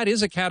 because that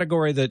is a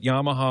category that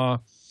Yamaha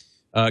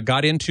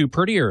got into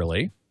pretty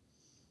early.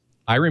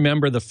 I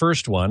remember the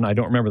first one. I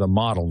don't remember the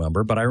model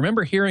number, but I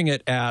remember hearing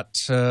it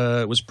at,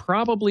 it was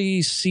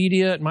probably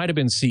CEDIA. It might have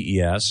been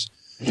CES,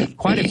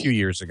 quite a few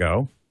years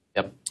ago.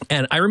 Yep.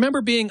 And I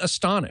remember being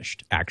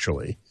astonished,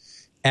 actually,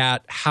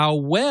 at how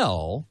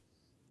well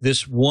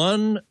this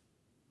one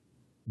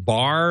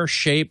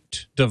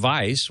bar-shaped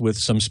device with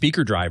some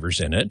speaker drivers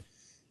in it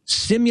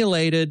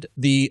simulated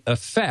the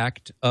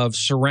effect of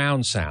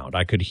surround sound.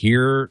 I could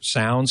hear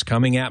sounds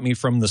coming at me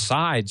from the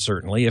side,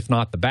 certainly, if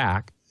not the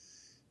back.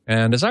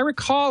 And as I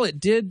recall, it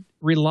did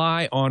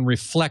rely on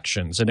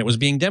reflections, and it was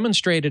being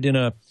demonstrated in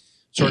a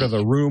sort of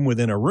a room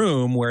within a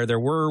room where there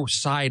were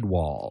side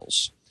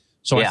walls.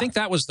 So I think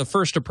that was the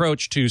first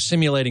approach to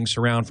simulating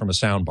surround from a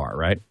sound bar,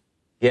 right?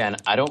 Yeah,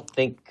 and I don't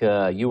think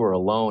you were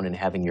alone in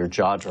having your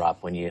jaw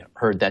drop when you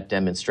heard that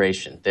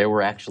demonstration. There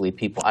were actually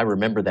people, I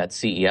remember that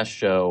CES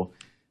show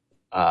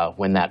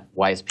when that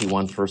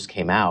YSP1 first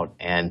came out,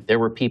 and there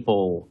were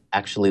people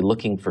actually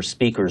looking for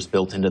speakers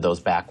built into those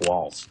back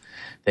walls.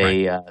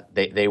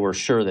 They were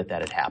sure that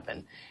had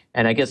happened.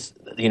 And I guess,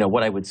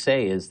 what I would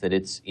say is that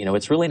it's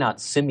really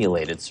not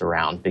simulated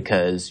surround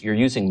because you're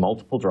using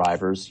multiple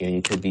drivers. You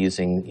could be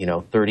using,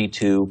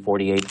 32,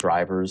 48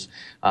 drivers,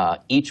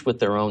 each with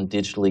their own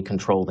digitally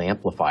controlled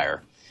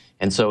amplifier.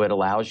 And so it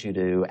allows you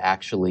to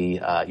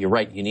actually, you're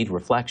right, you need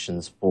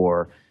reflections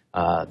for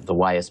the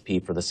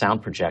YSP, for the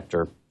sound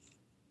projector.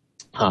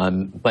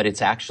 But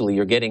it's actually,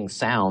 you're getting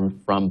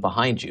sound from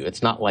behind you.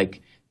 It's not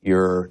like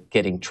you're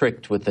getting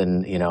tricked with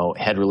an,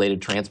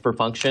 head-related transfer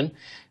function.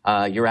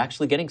 You're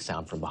actually getting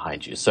sound from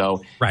behind you.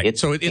 So right.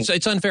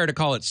 It's unfair to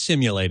call it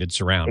simulated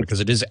surround because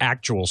it is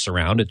actual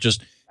surround. It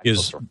just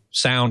is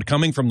sound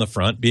coming from the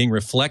front, being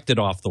reflected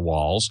off the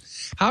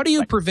walls. How do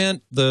you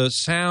prevent the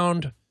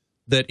sound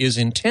that is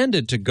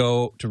intended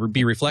to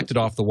be reflected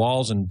off the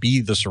walls and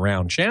be the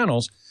surround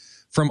channels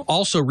from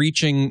also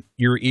reaching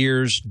your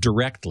ears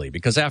directly?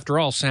 Because after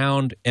all,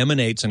 sound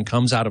emanates and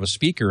comes out of a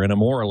speaker in a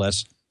more or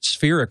less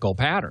spherical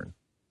pattern.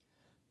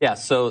 Yeah,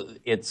 so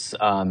it's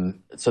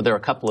so there are a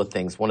couple of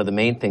things. One of the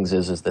main things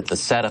is that the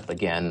setup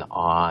again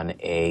on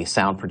a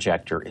sound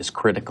projector is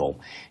critical,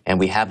 and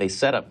we have a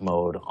setup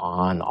mode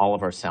on all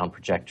of our sound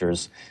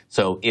projectors.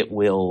 So it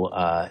will,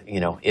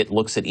 it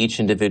looks at each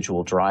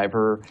individual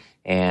driver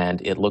and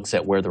it looks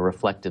at where the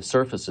reflective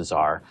surfaces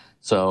are.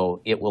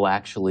 So it will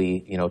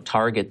actually,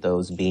 target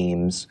those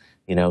beams,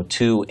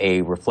 to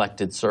a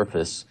reflected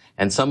surface,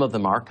 and some of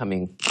them are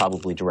coming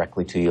probably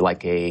directly to you,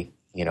 like a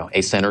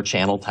center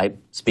channel type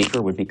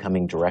speaker would be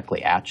coming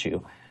directly at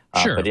you.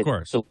 Sure, of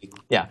course.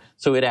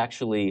 So it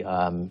actually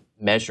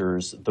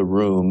measures the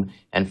room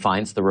and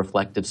finds the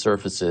reflective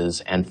surfaces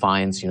and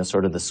finds,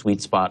 sort of the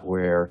sweet spot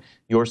where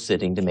you're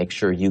sitting to make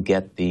sure you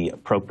get the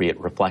appropriate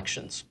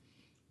reflections.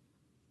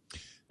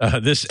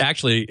 This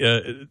actually,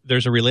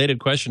 there's a related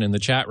question in the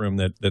chat room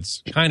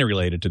that's kind of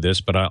related to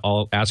this, but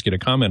I'll ask you to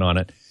comment on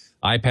it.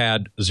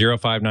 iPad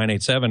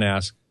 05987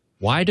 asks,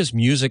 why does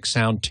music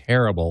sound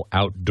terrible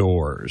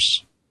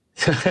outdoors?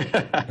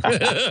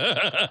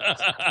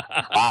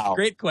 Wow.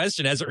 Great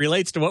question as it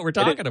relates to what we're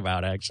talking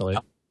about, actually.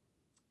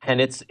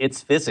 And it's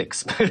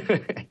physics.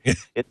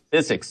 It's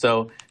physics.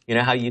 So you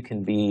know how you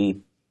can be,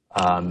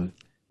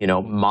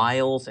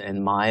 miles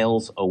and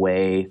miles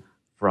away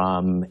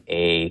from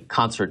a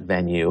concert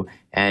venue,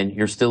 and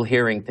you're still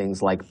hearing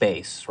things like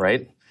bass,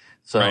 right?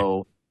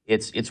 So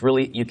it's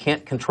really, you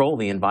can't control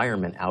the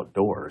environment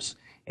outdoors.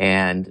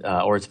 And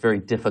or it's very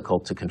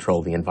difficult to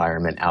control the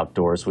environment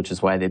outdoors, which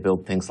is why they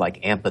build things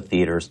like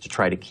amphitheaters to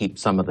try to keep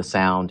some of the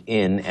sound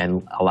in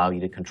and allow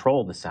you to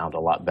control the sound a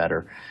lot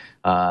better.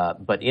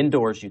 But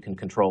indoors, you can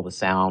control the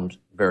sound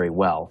very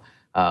well.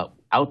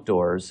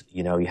 Outdoors,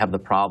 you have the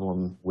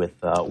problem with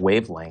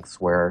wavelengths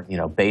where,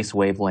 bass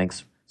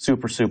wavelengths,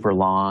 super, super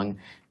long.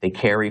 They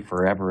carry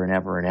forever and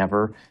ever and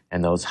ever.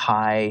 And those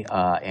high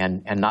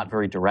and not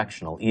very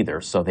directional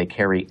either. So they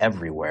carry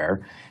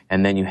everywhere.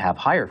 And then you have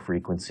higher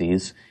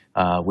frequencies,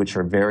 which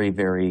are very,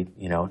 very,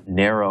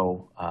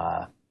 narrow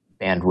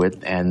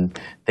bandwidth. And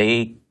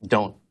they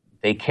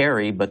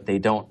carry, but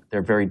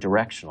they're very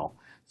directional.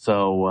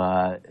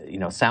 So,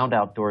 sound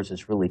outdoors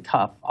is really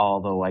tough.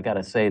 Although I got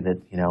to say that,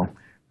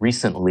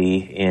 recently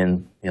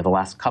in the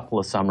last couple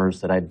of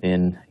summers that I've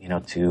been,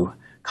 to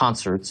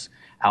concerts,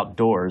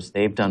 outdoors,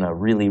 they've done a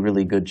really,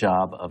 really good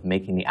job of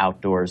making the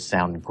outdoors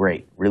sound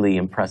great. Really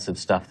impressive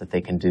stuff that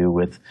they can do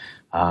with,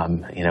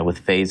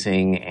 with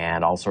phasing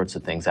and all sorts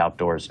of things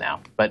outdoors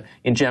now. But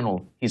in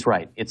general, he's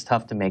right. It's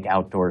tough to make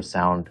outdoors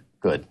sound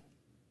good.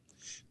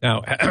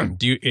 Now,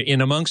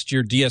 in amongst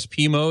your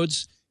DSP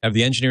modes, have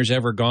the engineers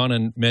ever gone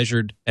and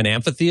measured an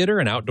amphitheater,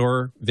 an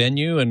outdoor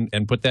venue,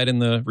 and put that in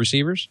the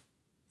receivers?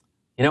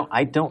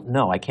 I don't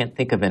know. I can't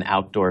think of an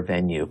outdoor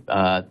venue.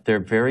 There are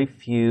very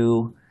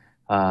few.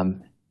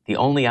 The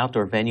only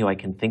outdoor venue I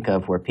can think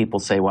of where people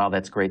say, wow,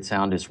 that's great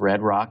sound is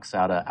Red Rocks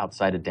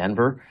outside of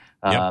Denver.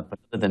 But other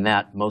than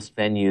that, most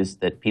venues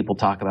that people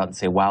talk about and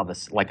say, wow,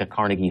 this like a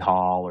Carnegie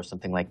Hall or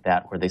something like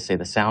that, where they say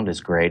the sound is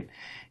great,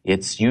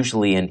 it's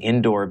usually an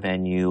indoor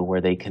venue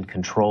where they can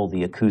control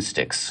the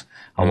acoustics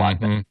a lot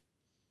better.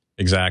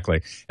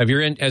 Exactly. Has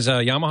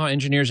Yamaha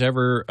engineers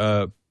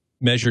ever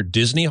measured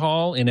Disney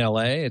Hall in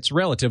L.A.? It's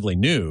relatively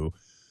new.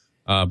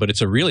 But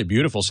it's a really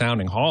beautiful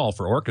sounding hall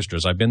for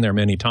orchestras. I've been there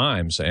many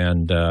times,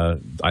 and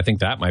I think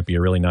that might be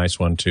a really nice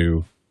one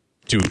to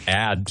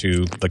add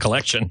to the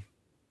collection.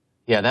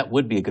 Yeah, that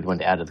would be a good one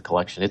to add to the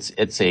collection.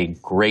 It's a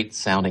great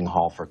sounding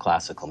hall for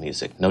classical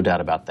music, no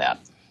doubt about that.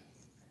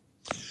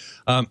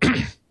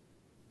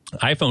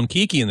 iPhone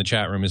Kiki in the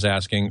chat room is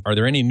asking, are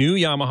there any new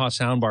Yamaha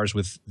soundbars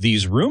with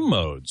these room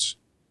modes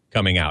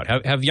coming out?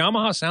 Have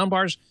Yamaha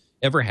soundbars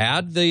ever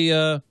had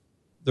the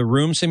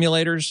room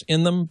simulators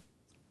in them?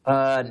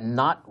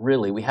 Not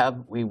really.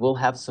 We will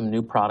have some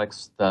new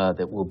products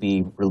that we'll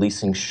be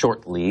releasing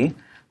shortly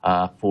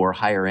for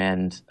higher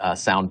end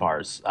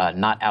soundbars.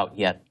 Not out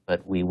yet,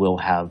 but we will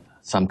have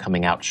some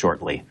coming out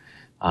shortly.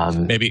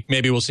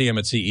 Maybe we'll see them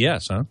at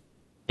CES, huh?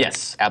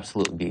 Yes,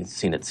 absolutely. Be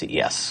seen at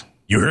CES.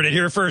 You heard it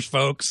here first,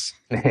 folks.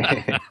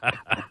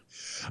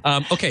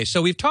 Okay,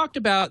 so we've talked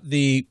about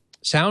the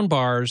sound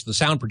bars, the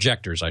sound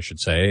projectors, I should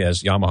say,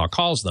 as Yamaha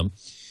calls them.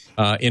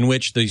 in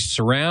which the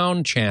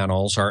surround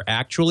channels are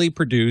actually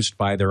produced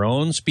by their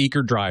own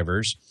speaker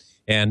drivers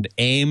and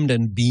aimed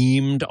and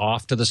beamed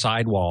off to the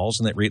sidewalls,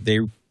 and that they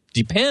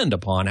depend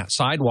upon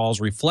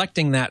sidewalls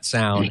reflecting that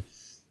sound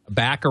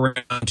back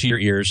around to your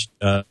ears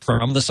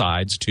from the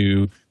sides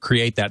to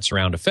create that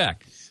surround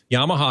effect.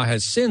 Yamaha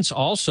has since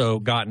also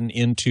gotten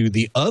into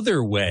the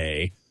other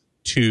way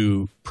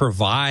to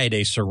provide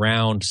a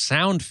surround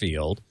sound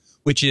field,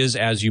 which is,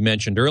 as you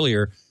mentioned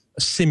earlier,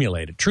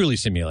 simulated, truly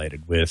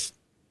simulated, with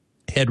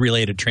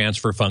head-related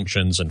transfer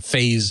functions and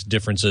phase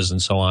differences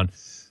and so on.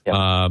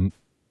 Yep.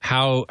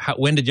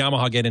 When did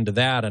Yamaha get into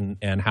that,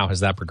 and how has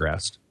that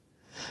progressed?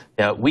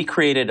 Yeah, we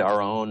created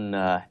our own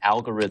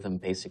algorithm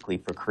basically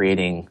for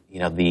creating,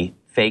 the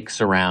fake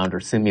surround or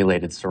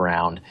simulated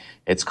surround.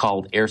 It's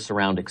called Air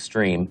Surround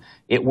Extreme.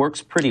 It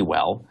works pretty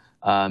well.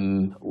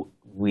 Obviously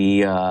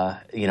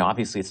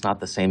it's not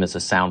the same as a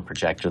sound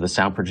projector. The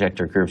sound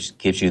projector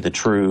gives you the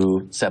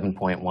true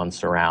 7.1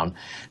 surround.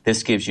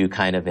 This gives you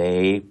kind of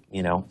a,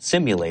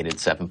 simulated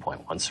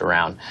 7.1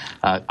 surround.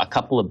 A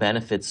couple of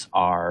benefits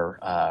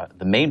are,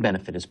 the main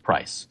benefit is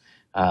price.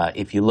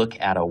 If you look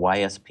at a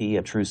YSP,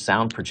 a true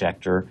sound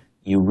projector,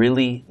 you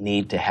really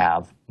need to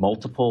have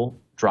multiple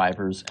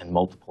drivers and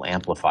multiple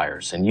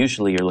amplifiers. And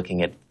usually you're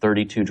looking at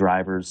 32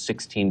 drivers,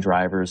 16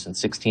 drivers, and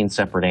 16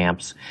 separate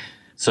amps.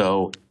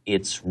 So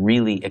it's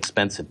really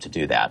expensive to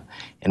do that.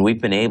 And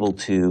we've been able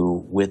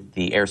to, with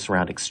the Air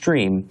Surround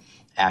Extreme,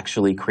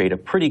 actually create a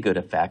pretty good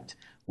effect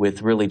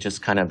with really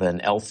just kind of an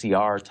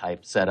LCR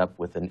type setup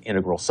with an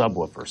integral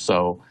subwoofer.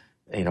 So,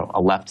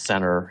 a left,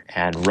 center,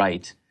 and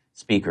right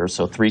speaker,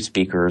 so 3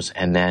 speakers,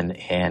 and then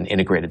an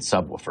integrated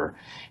subwoofer.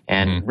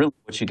 And really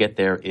what you get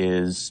there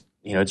is,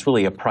 it's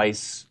really a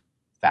price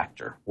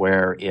factor,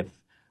 where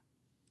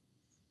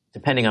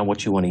depending on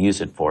what you want to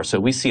use it for. So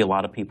we see a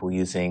lot of people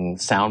using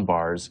sound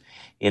bars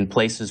in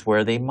places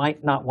where they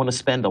might not want to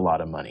spend a lot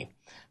of money.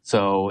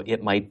 So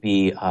it might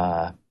be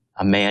a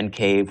man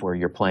cave where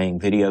you're playing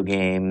video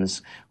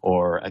games,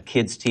 or a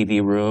kid's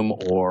TV room,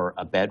 or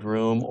a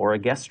bedroom, or a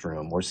guest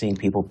room. We're seeing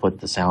people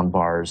put the sound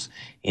bars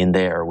in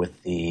there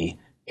with the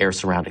Air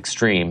Surround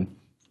Extreme.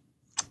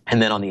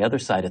 And then on the other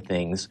side of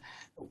things,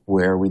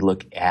 where we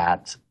look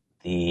at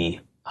the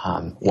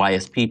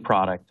YSP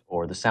product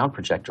or the sound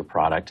projector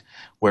product,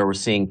 where we're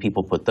seeing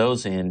people put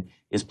those in,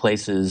 is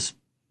places,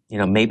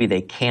 maybe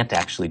they can't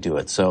actually do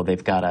it. So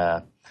they've got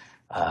a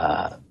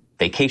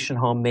vacation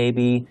home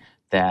maybe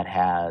that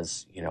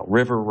has,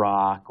 river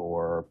rock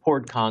or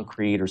poured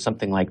concrete or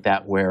something like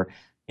that, where,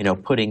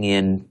 putting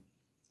in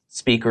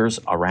speakers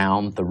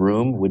around the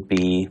room would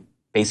be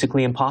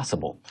basically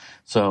impossible.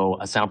 So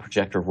a sound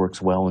projector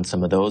works well in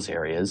some of those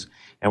areas.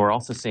 And we're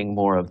also seeing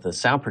more of the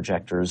sound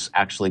projectors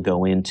actually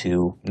go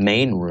into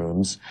main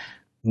rooms,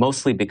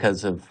 mostly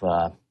because of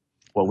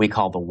what we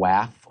call the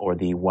WAF, or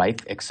the wife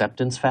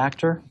acceptance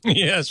factor.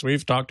 Yes,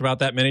 we've talked about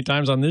that many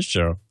times on this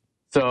show.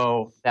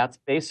 So that's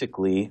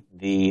basically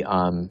the,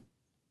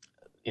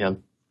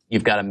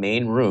 you've got a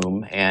main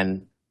room,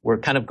 and we're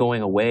kind of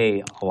going away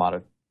in a lot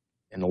of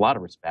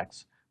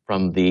respects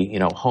from the,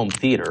 home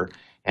theater.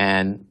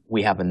 And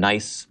we have a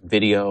nice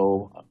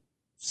video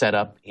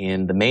setup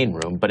in the main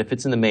room. But if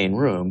it's in the main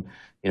room,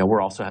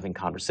 we're also having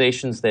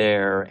conversations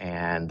there,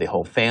 and the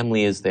whole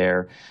family is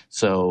there.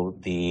 So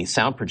the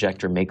sound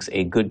projector makes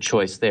a good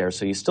choice there.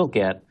 So you still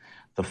get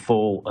the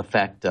full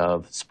effect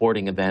of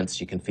sporting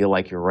events. You can feel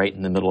like you're right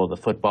in the middle of the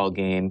football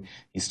game.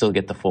 You still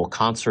get the full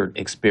concert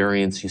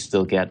experience. You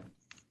still get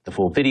the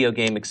full video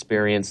game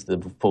experience,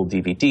 the full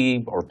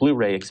DVD or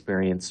Blu-ray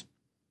experience.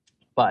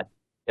 But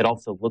it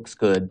also looks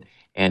good,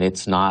 and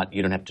it's not,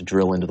 you don't have to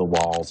drill into the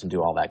walls and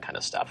do all that kind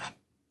of stuff.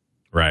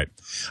 Right.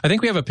 I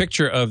think we have a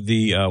picture of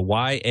the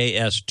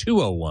YAS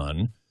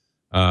 201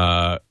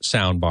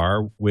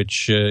 soundbar,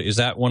 which is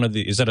that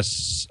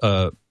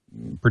a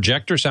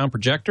sound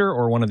projector,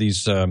 or one of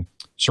these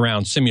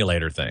surround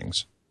simulator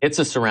things? It's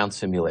a surround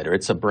simulator.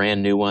 It's a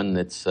brand new one.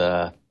 That's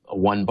a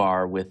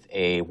 1-bar with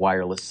a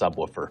wireless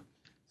subwoofer.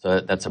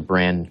 So that's a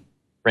brand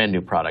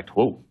new product.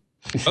 Whoa.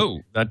 Oh,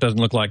 that doesn't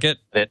look like it.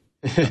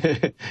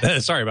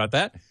 Sorry about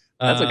that.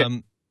 That's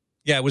okay.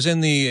 Yeah, it was in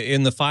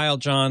the file,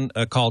 John,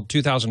 called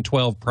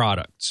 2012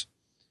 products.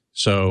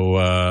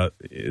 So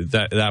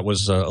that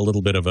was a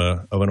little bit of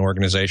an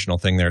organizational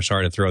thing there.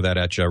 Sorry to throw that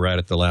at you right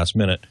at the last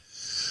minute.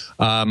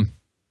 While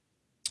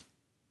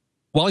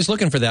he's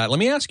looking for that, let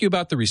me ask you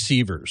about the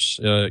receivers.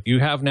 You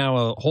have now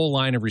a whole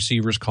line of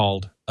receivers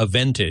called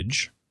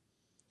Aventage.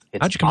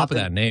 How'd you come up with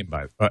that name?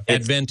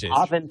 Advantage.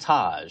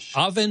 Avantage.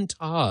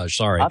 Avantage.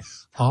 Sorry.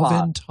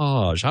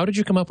 Avantage. How did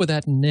you come up with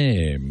that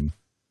name?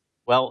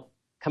 Well,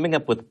 coming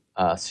up with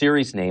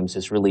series names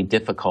is really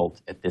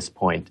difficult at this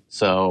point.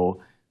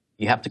 So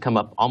you have to come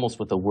up almost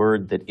with a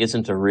word that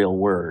isn't a real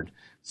word.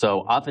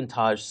 So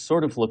avantage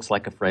sort of looks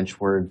like a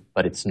French word,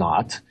 but it's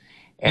not.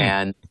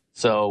 And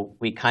so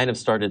we kind of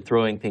started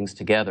throwing things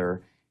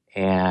together.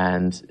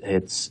 And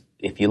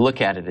if you look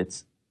at it,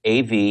 it's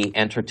AV,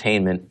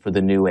 entertainment for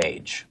the new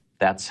age.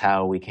 That's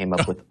how we came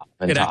up with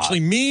avantage. It actually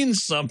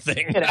means something.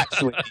 It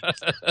actually means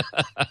something.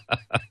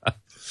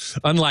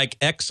 Unlike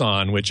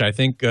Exxon, which I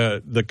think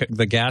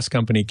the gas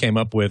company came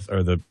up with,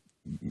 or the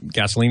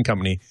gasoline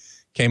company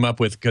came up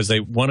with because they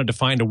wanted to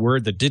find a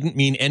word that didn't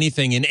mean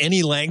anything in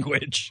any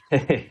language.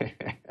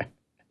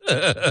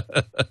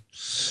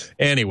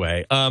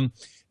 Anyway,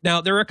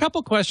 now there are a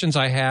couple questions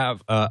I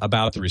have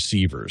about the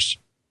receivers,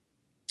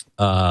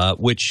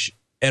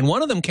 and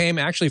one of them came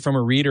actually from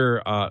a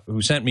reader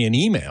who sent me an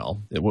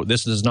email.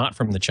 This is not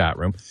from the chat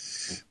room,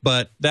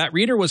 but that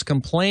reader was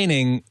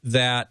complaining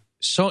that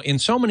in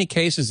so many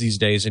cases these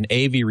days in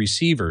AV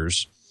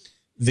receivers,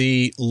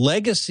 the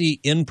legacy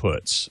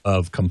inputs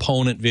of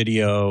component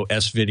video,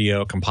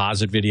 S-video,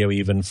 composite video,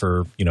 even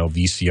for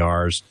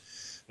VCRs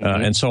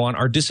and so on,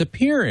 are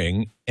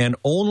disappearing, and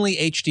only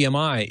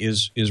HDMI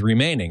is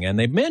remaining. And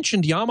they've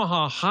mentioned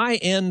Yamaha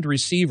high-end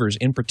receivers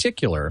in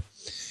particular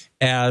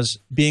as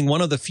being one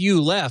of the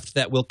few left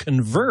that will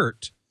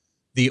convert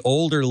the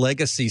older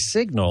legacy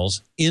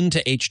signals into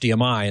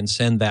HDMI and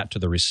send that to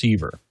the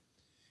receiver.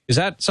 Is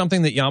that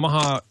something that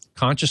Yamaha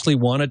consciously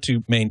wanted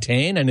to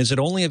maintain, and is it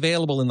only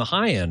available in the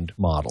high-end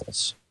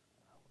models?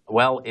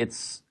 Well,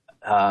 it's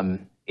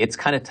kind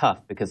of tough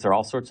because there are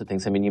all sorts of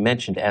things. I mean, you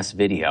mentioned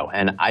S-video,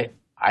 and I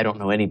don't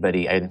know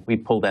anybody. We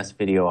pulled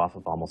S-video off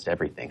of almost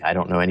everything. I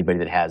don't know anybody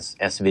that has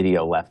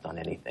S-video left on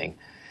anything.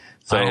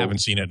 So, I haven't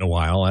seen it in a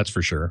while, that's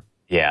for sure.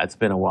 Yeah, it's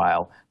been a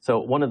while. So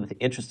one of the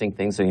interesting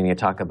things when you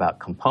talk about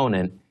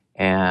component,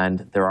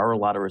 and there are a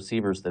lot of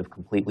receivers that have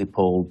completely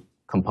pulled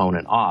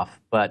component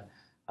off, but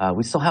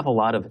we still have a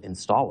lot of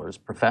installers,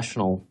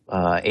 professional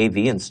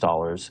AV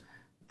installers,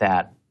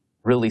 that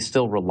really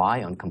still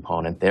rely on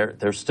component.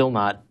 They're still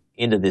not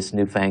into this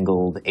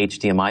newfangled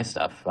HDMI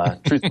stuff.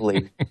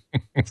 Truthfully,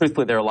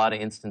 there are a lot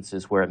of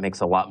instances where it makes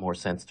a lot more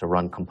sense to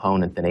run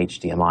component than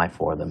HDMI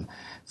for them.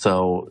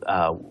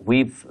 So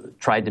we've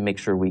tried to make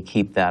sure we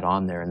keep that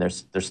on there, and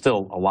there's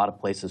still a lot of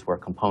places where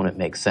component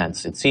makes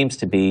sense. It seems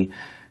to be,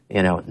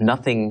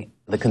 nothing.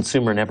 The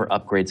consumer never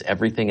upgrades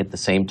everything at the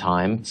same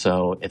time,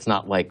 so it's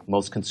not like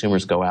most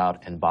consumers go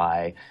out and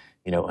buy,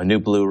 a new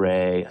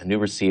Blu-ray, a new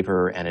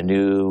receiver, and a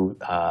new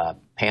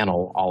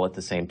panel all at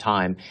the same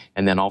time,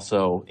 and then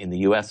also, in the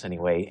U.S.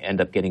 anyway, end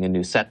up getting a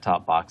new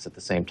set-top box at the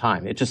same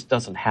time. It just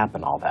doesn't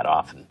happen all that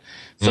often.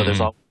 So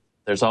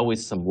there's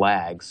always some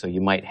lag. So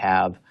you might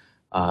have,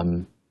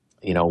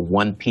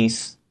 one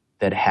piece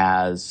that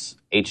has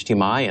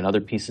HDMI and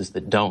other pieces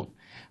that don't.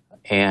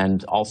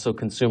 And also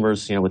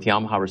consumers, with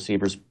Yamaha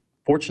receivers,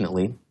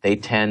 fortunately, they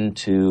tend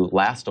to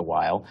last a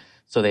while,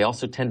 so they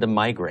also tend to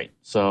migrate.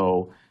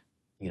 So,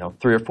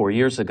 3 or 4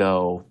 years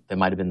ago, they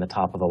might have been the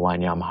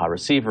top-of-the-line Yamaha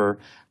receiver,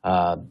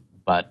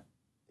 but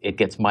it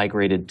gets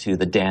migrated to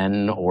the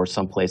den or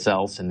someplace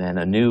else, and then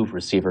a new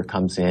receiver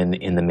comes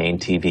in the main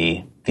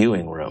TV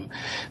viewing room.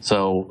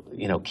 So,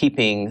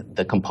 keeping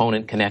the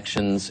component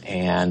connections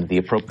and the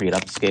appropriate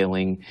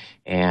upscaling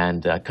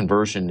and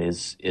conversion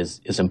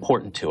is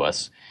important to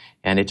us.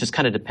 And it just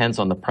kind of depends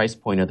on the price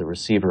point of the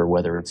receiver,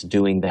 whether it's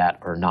doing that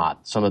or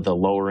not. Some of the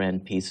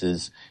lower-end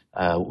pieces,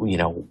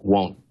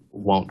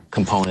 won't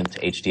component to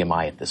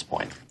HDMI at this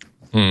point.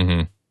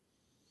 Mm-hmm.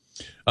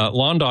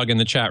 Lawn Dog in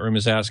the chat room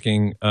is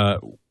asking,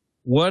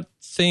 what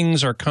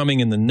things are coming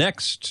in the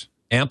next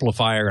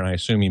amplifier, and I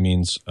assume he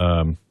means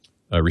a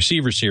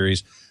receiver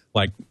series,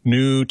 like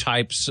new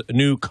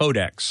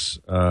codecs,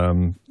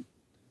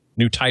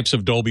 new types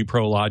of Dolby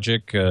Pro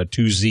Logic,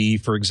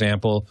 2Z, for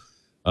example,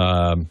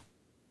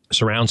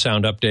 surround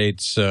sound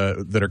updates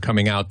that are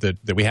coming out that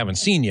we haven't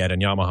seen yet in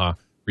Yamaha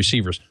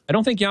receivers. I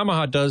don't think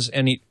Yamaha does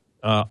any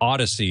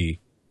Odyssey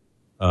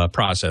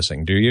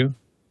processing, do you?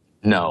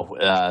 No.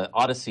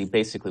 Odyssey,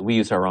 basically, we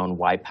use our own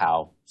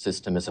YPOW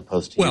system as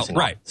opposed to using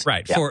Odyssey.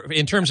 Right. Yeah.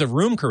 In terms of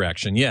room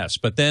correction, yes.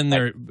 But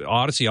then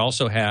Odyssey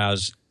also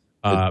has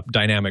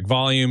dynamic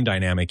volume,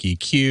 dynamic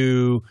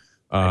EQ,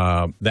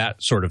 that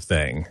sort of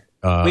thing.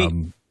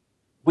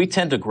 We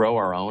tend to grow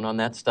our own on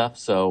that stuff,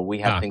 so we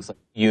have things like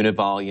unit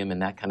volume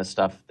and that kind of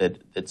stuff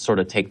that sort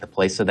of take the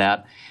place of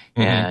that.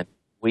 Mm-hmm. And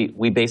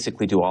we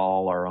basically do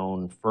all our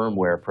own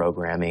firmware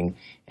programming,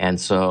 and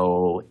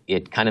so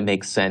it kind of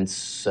makes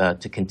sense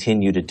to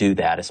continue to do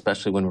that,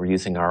 especially when we're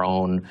using our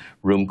own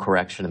room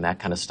correction and that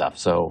kind of stuff.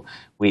 So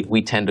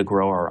we tend to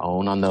grow our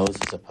own on those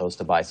as opposed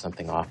to buy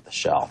something off the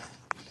shelf.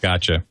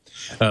 Gotcha.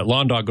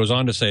 Lawn Dog goes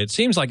on to say, it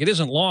seems like it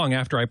isn't long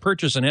after I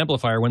purchase an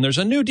amplifier when there's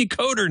a new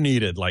decoder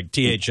needed, like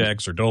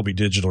THX or Dolby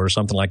Digital or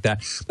something like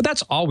that. But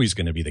that's always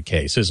going to be the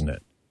case, isn't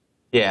it?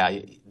 Yeah,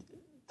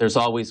 there's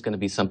always going to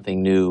be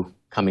something new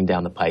coming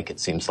down the pike,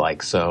 it seems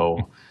like.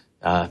 So,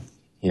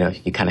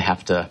 you kind of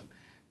have to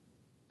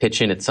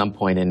pitch in at some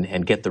point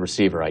and get the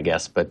receiver, I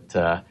guess. But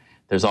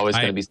there's always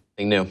going to be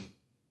something new.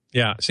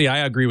 Yeah, see, I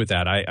agree with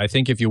that. I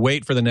think if you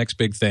wait for the next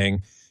big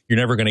thing, you're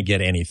never going to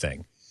get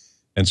anything.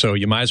 And so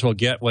you might as well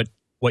get what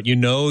you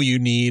know you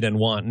need and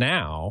want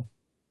now,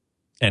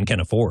 and can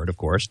afford, of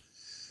course,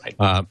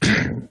 right.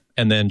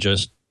 And then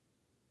just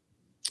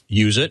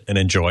use it and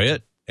enjoy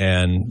it.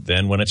 And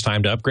then when it's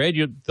time to upgrade,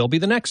 there'll be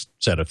the next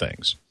set of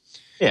things.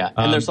 Yeah,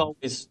 and there's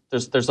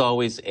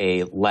always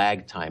a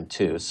lag time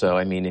too. So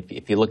I mean,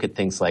 if you look at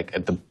things like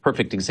the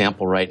perfect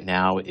example right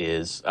now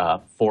is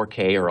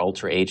 4K or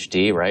Ultra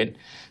HD, right?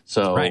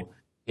 So Right.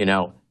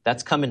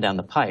 That's coming down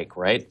the pike,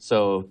 right?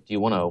 So do you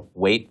want to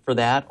wait for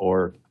that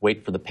or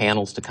wait for the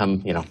panels to come?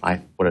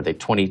 What are they,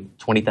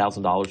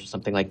 $20,000 or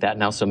something like that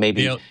now? So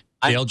maybe The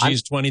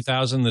LG's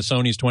 20,000, the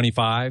Sony's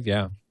 25.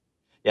 Yeah.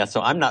 Yeah.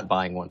 So I'm not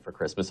buying one for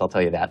Christmas. I'll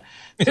tell you that.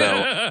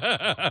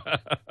 So.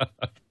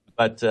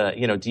 But,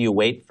 do you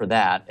wait for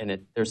that?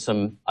 And there's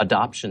some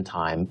adoption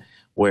time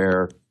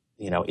where,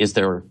 is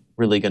there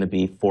really going to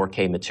be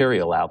 4K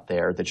material out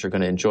there that you're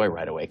going to enjoy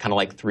right away? Kind of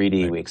like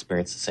 3D, we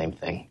experience the same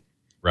thing.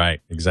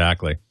 Right,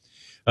 exactly.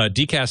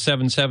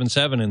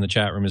 DCAS777 in the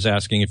chat room is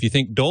asking if you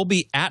think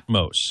Dolby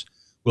Atmos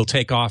will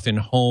take off in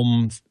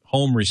home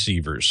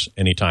receivers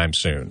anytime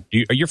soon.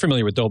 You're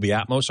familiar with Dolby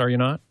Atmos, are you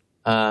not?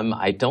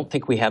 I don't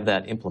think we have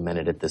that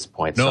implemented at this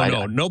point.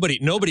 No,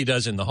 nobody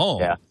does in the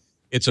home. Yeah.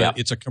 It's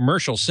a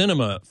commercial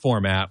cinema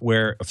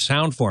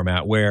sound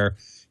format where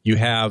you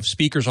have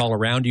speakers all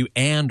around you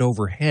and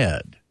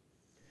overhead.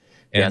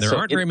 And there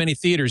aren't very many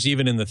theaters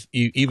even in the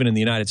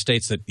United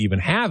States that even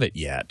have it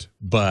yet.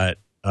 But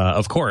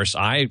of course,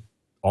 I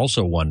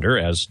also wonder,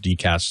 as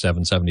DCAS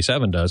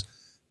 777 does,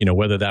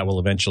 whether that will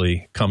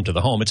eventually come to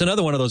the home. It's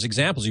another one of those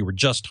examples you were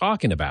just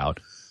talking about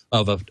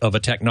of a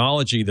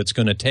technology that's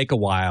going to take a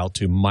while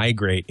to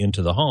migrate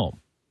into the home.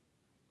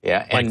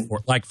 Yeah,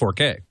 like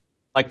 4K.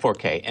 Like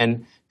 4K.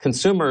 And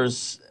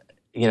consumers,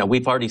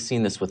 we've already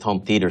seen this with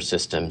home theater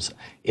systems.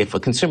 If a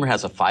consumer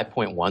has a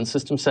 5.1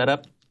 system set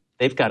up,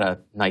 they've got a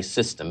nice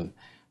system.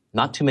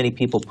 Not too many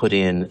people put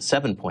in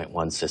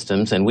 7.1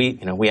 systems, and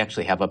we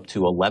actually have up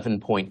to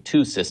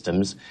 11.2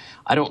 systems.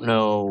 I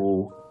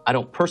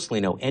don't personally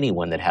know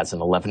anyone that has an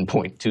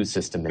 11.2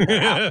 system in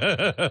their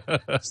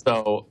house.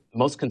 So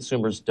most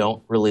consumers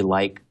don't really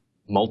like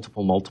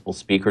multiple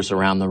speakers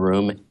around the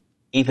room,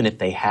 even if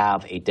they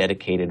have a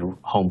dedicated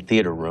home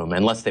theater room,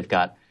 unless they've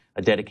got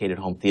a dedicated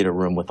home theater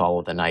room with all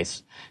of the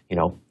nice,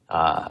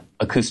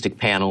 acoustic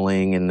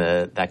paneling and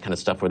that kind of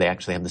stuff where they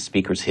actually have the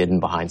speakers hidden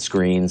behind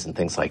screens and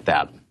things like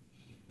that.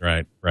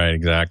 Right,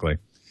 exactly.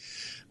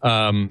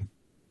 Lawn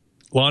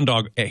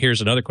Dog, here's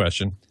another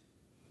question.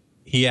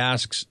 He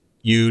asks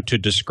you to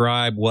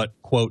describe what,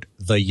 quote,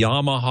 the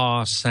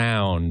Yamaha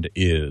sound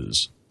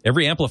is.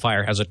 Every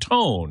amplifier has a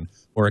tone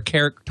or a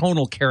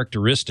tonal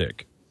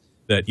characteristic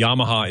that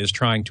Yamaha is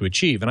trying to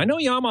achieve. And I know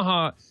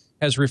Yamaha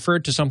has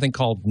referred to something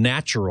called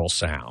natural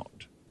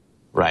sound.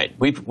 Right.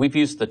 We've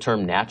used the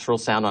term natural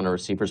sound on our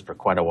receivers for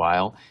quite a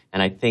while,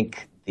 and I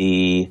think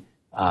we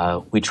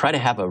try to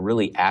have a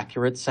really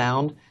accurate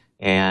sound,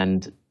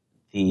 and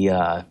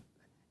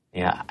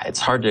it's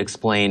hard to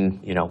explain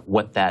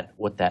what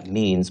that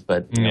means,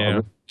 but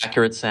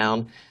accurate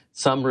sound.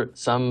 Some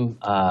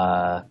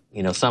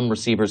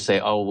receivers say,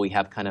 oh, we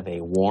have kind of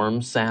a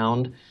warm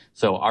sound.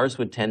 So ours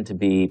would tend to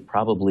be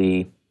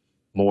probably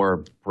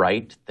more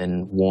bright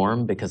than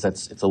warm because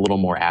it's a little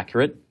more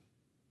accurate.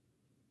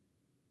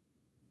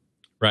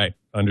 Right.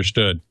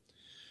 Understood.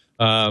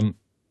 iPad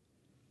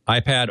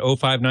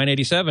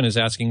 05987 is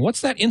asking,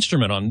 what's that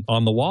instrument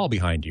on the wall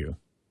behind you?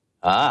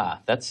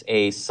 That's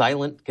a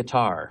silent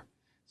guitar.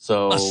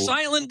 So a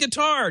silent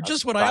guitar,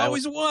 just what I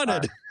always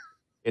wanted.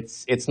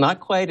 It's not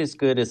quite as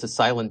good as a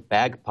silent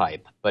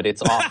bagpipe, but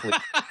it's awfully.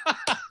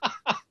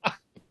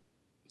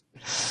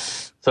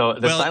 So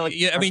the silent.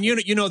 Yeah, I mean,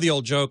 you know the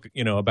old joke,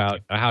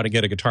 about how to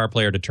get a guitar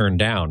player to turn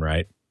down,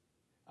 right?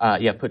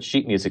 Put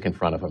sheet music in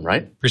front of them,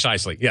 right?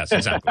 Precisely. Yes,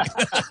 exactly.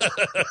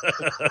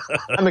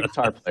 I'm a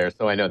guitar player,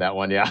 so I know that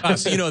one. Yeah.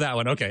 So you know that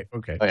one. Okay.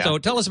 Oh, yeah. So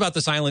tell us about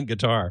the silent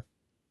guitar.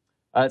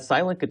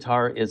 Silent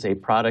guitar is a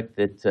product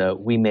that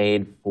we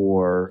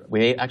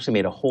actually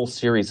made a whole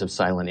series of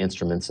silent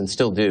instruments and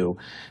still do,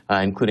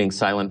 including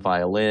silent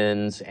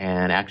violins,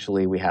 and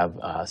actually we have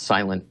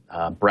silent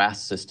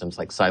brass systems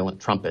like silent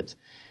trumpet.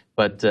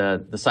 But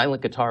the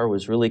silent guitar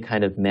was really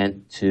kind of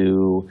meant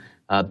to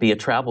be a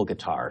travel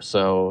guitar.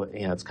 So,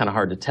 it's kind of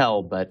hard to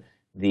tell, but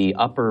the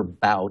upper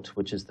bout,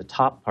 which is the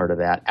top part of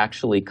that,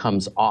 actually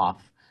comes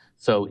off.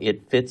 So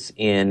it fits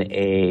in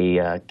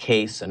a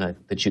case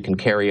that you can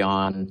carry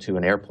on to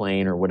an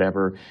airplane or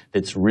whatever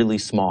that's really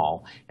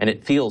small. And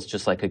it feels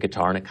just like a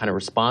guitar, and it kind of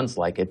responds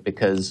like it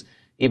because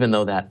even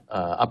though that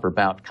upper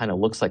bout kind of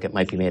looks like it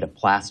might be made of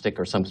plastic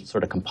or some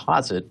sort of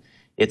composite,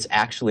 it's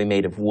actually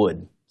made of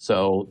wood.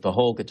 So the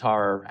whole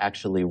guitar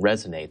actually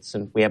resonates.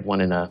 And we have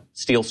one in a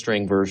steel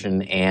string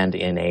version and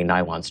in a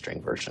nylon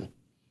string version.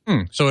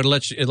 So it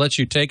lets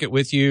you take it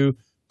with you,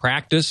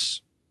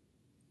 practice,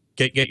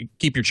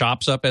 keep your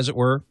chops up, as it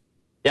were.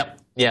 Yep.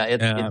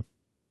 Yeah,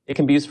 it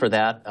can be used for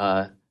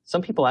that.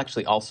 Some people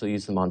actually also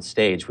use them on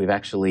stage. We've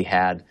actually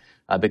had,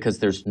 because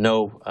there's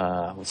so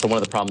one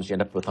of the problems you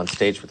end up with on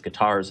stage with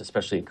guitars,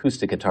 especially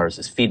acoustic guitars,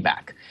 is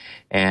feedback.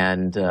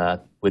 And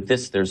with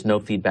this, there's no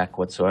feedback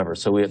whatsoever.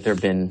 So there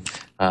have been,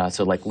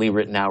 like Lee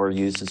Ritenour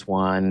uses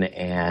one,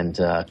 and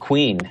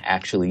Queen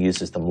actually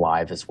uses them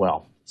live as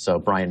well. So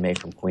Brian May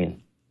from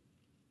Queen.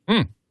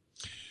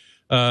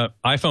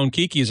 iPhone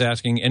Kiki is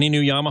asking, any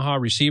new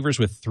Yamaha receivers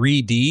with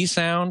 3D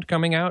sound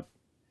coming out?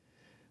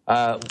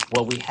 Well,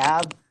 we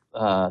have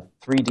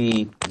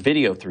 3D,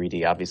 video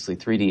 3D, obviously,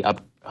 3D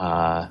up,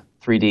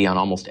 3D on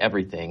almost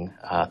everything,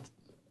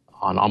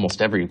 on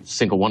almost every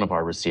single one of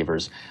our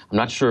receivers. I'm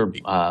not sure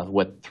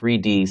what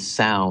 3D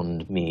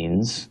sound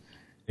means.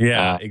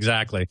 Yeah,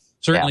 exactly.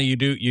 Certainly,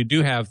 yeah. you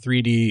do have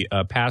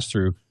 3D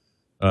pass-through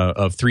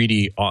of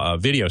 3D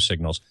video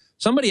signals.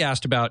 Somebody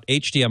asked about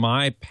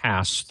HDMI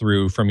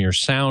pass-through from your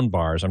sound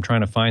bars. I'm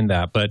trying to find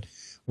that. But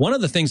one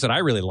of the things that I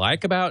really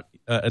like about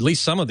at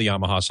least some of the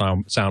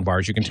Yamaha sound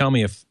bars, you can tell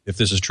me if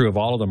this is true of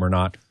all of them or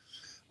not,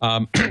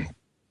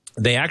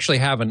 they actually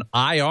have an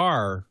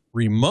IR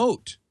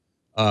remote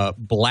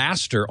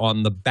blaster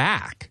on the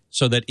back,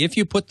 so that if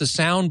you put the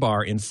sound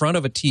bar in front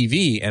of a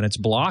TV and it's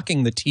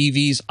blocking the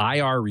TV's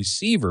IR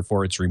receiver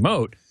for its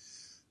remote,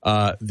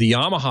 the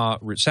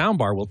Yamaha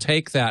soundbar will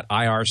take that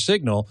IR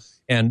signal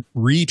and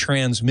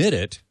retransmit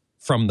it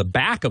from the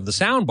back of the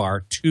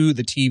soundbar to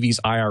the TV's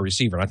IR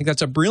receiver. And I think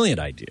that's a brilliant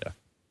idea.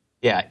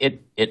 Yeah,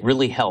 it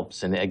really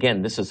helps. And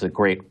again, this is a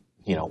great,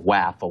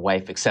 WAF, a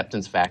wife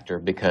acceptance factor,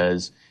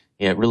 because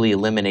it really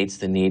eliminates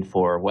the need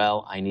for,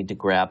 well, I need to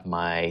grab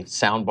my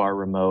soundbar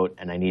remote,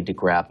 and I need to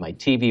grab my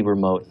TV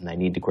remote, and I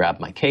need to grab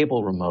my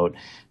cable remote.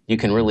 You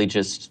can really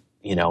just,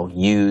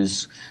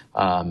 use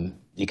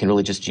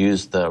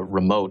the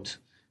remote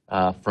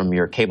from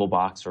your cable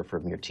box or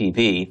from your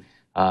TV,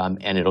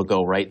 and it'll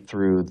go right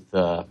through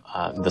the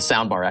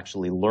soundbar.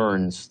 Actually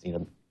learns,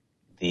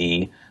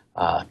 the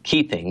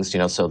key things,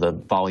 so the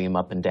volume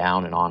up and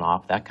down and on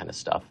off, that kind of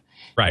stuff.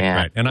 Right,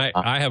 right. And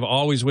I have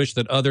always wished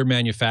that other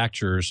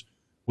manufacturers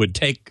would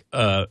take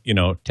a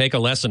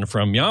lesson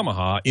from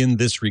Yamaha in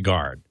this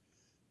regard,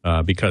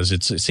 because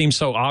it seems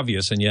so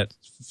obvious, and yet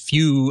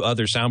few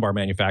other soundbar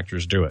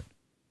manufacturers do it.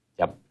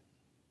 Yep,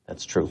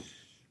 that's true.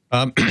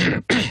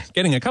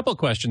 Getting a couple of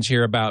questions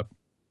here about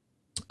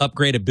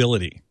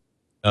upgradability,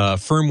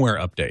 firmware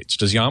updates.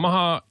 Does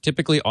Yamaha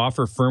typically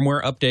offer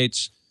firmware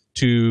updates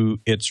to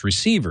its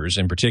receivers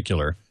in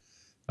particular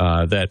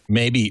that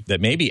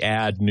maybe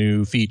add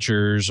new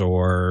features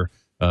or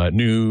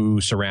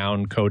new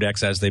surround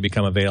codecs as they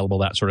become available,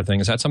 that sort of thing?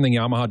 Is that something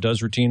Yamaha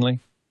does routinely?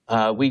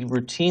 We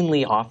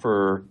routinely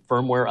offer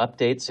firmware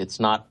updates. It's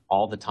not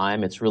all the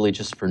time. It's really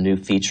just for new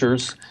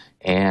features.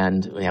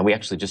 And we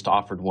actually just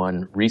offered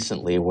one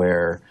recently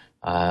where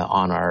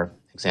on our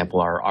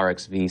example, our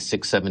RXV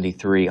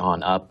 673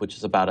 on up, which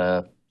is about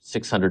a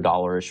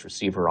 $600-ish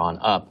receiver on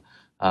up,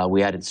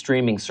 we added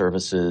streaming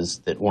services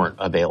that weren't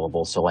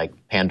available. So like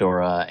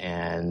Pandora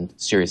and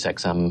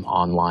SiriusXM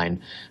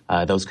Online,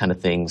 those kind of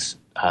things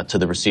to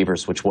the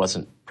receivers, which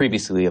wasn't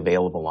previously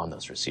available on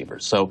those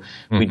receivers. So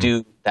we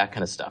do that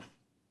kind of stuff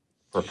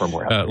for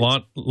firmware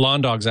updates.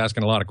 Lawn Dog's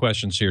asking a lot of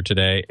questions here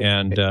today,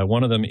 and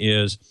one of them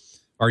is,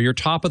 are your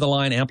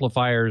top-of-the-line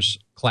amplifiers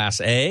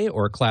Class A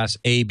or Class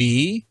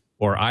AB,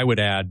 or I would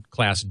add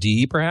Class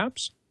D,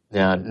 perhaps?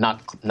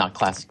 Not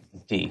Class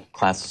D.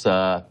 Class...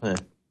 I'd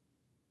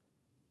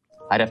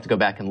have to go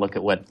back and look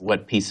at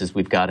what pieces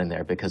we've got in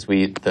there, because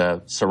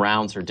the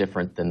surrounds are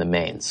different than the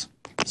mains.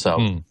 So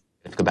I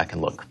have to go back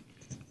and look.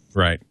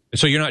 Right.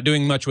 So you're not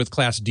doing much with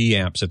Class D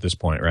amps at this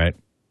point, right?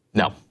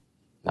 No.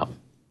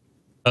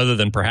 Other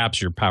than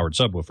perhaps your powered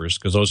subwoofers,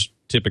 because those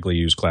typically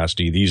use Class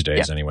D these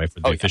days anyway for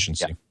the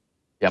efficiency. Yeah.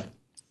 Yep,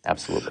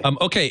 absolutely.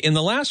 Okay, in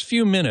the last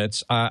few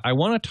minutes, I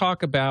want to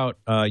talk about,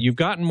 you've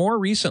gotten more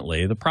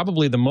recently,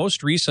 probably the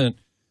most recent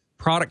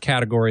product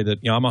category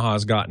that Yamaha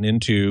has gotten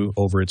into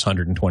over its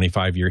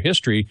 125-year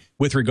history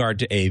with regard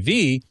to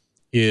AV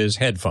is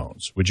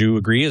headphones. Would you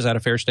agree? Is that a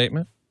fair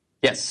statement?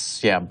 Yes.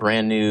 Yeah.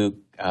 Brand new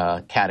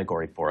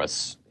category for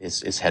us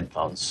is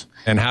headphones.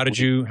 And how did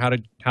you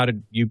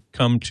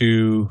come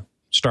to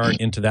start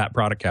into that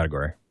product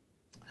category?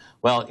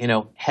 Well,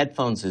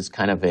 headphones is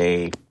kind of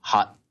a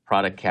hot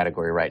product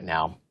category right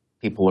now.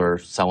 People are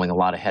selling a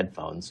lot of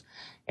headphones.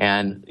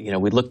 And,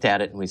 we looked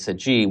at it and we said,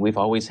 gee, we've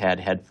always had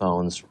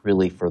headphones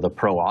really for the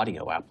pro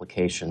audio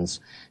applications,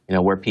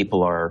 where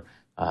people are,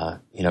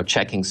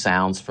 checking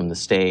sounds from the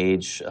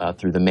stage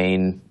through the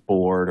main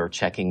board or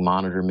checking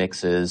monitor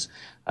mixes.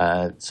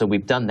 So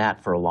we've done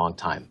that for a long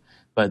time.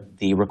 But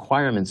the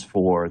requirements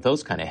for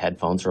those kind of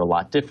headphones are a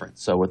lot different.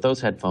 So with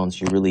those headphones,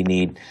 you really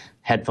need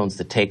headphones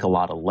that take a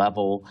lot of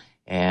level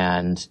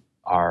and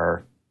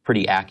are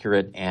pretty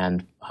accurate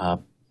and,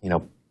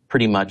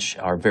 pretty much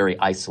are very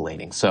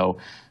isolating. So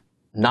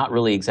not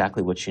really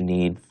exactly what you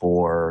need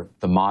for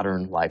the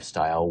modern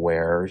lifestyle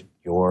where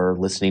you're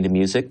listening to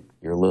music,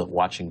 you're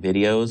watching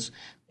videos,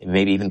 and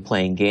maybe even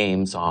playing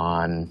games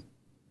on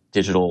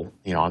digital,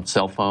 on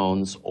cell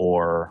phones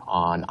or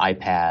on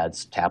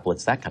iPads,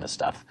 tablets, that kind of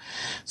stuff.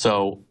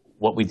 So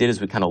what we did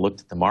is we kind of looked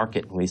at the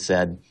market and we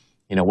said,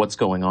 what's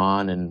going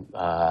on and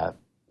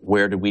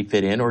where do we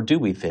fit in, or do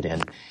we fit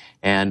in?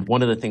 And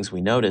one of the things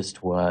we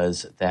noticed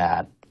was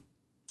that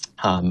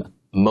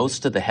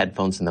most of the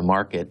headphones in the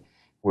market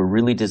were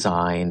really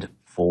designed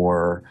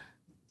for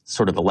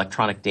sort of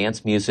electronic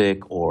dance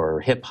music or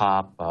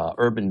hip-hop,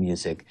 urban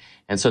music.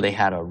 And so they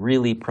had a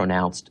really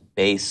pronounced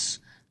bass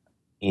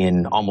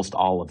in almost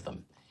all of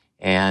them.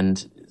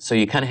 And so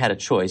you kind of had a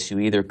choice. You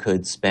either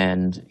could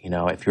spend,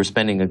 if you're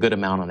spending a good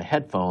amount on a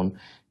headphone,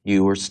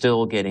 you were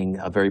still getting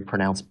a very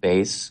pronounced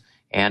bass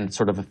and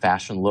sort of a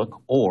fashion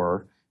look,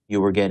 or you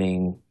were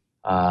getting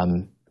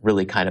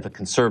really kind of a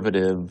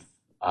conservative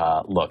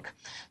look.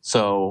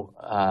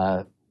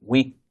 So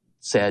we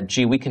said,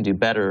 gee, we can do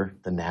better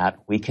than that.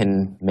 We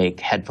can make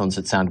headphones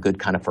that sound good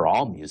kind of for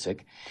all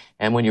music.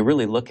 And when you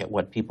really look at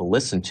what people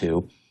listen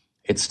to,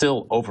 it's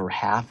still over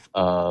half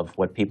of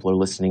what people are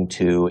listening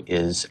to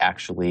is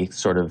actually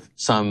sort of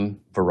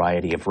some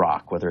variety of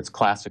rock, whether it's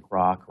classic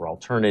rock or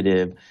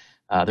alternative.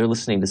 They're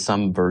listening to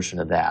some version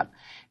of that.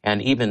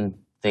 And even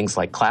things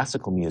like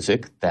classical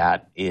music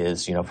that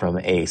is, from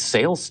a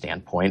sales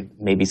standpoint,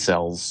 maybe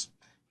sells,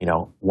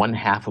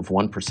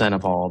 0.5%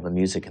 of all the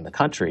music in the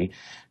country.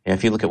 And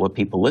if you look at what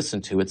people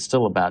listen to, it's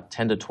still about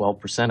 10 to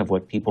 12% of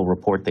what people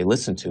report they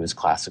listen to is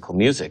classical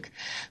music.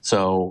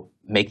 So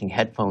making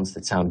headphones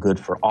that sound good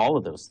for all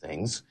of those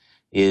things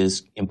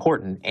is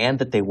important, and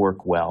that they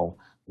work well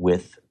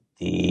with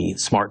the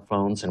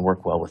smartphones and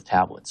work well with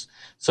tablets.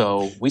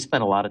 So we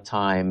spent a lot of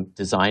time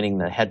designing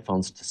the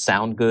headphones to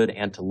sound good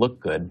and to look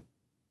good.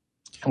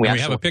 And we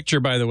have a picture,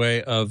 by the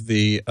way, of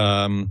the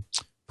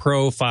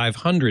Pro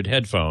 500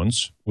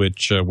 headphones,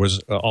 which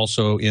was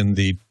also in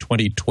the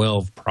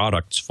 2012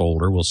 products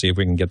folder. We'll see if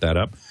we can get that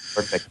up.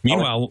 Perfect.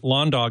 Meanwhile,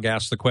 Lawn Dog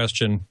asked the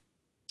question,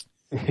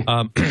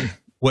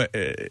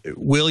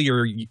 will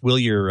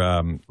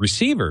your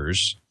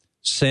receivers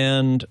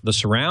send the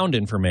surround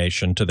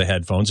information to the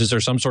headphones? Is there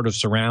some sort of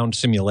surround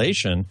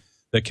simulation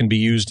that can be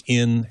used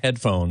in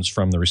headphones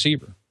from the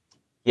receiver?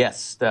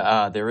 Yes,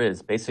 there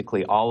is.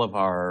 Basically, all of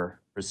our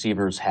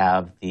receivers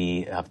have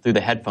through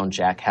the headphone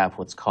jack, have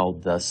what's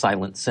called the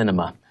silent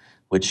cinema,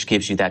 which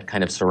gives you that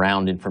kind of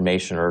surround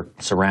information or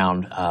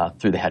surround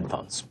through the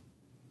headphones.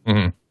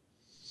 Mm-hmm.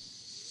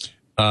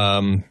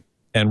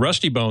 And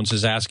Rusty Bones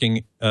is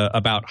asking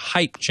about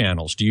height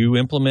channels. Do you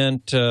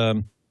implement?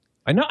 I'm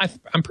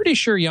pretty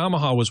sure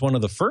Yamaha was one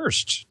of the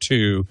first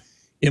to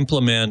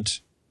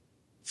implement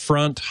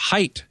front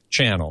height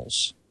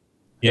channels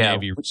in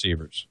AV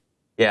receivers.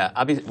 Yeah,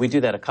 obviously we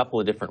do that a couple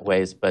of different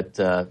ways, but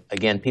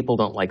again, people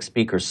don't like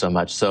speakers so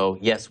much. So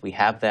yes, we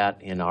have that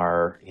in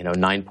our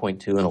 9.2 and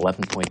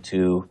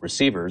 11.2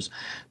 receivers,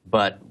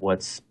 but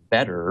what's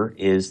better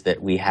is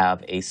that we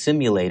have a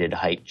simulated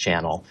height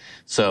channel.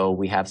 So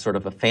we have sort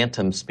of a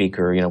phantom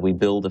speaker. We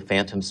build a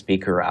phantom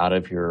speaker out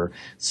of your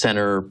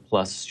center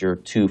plus your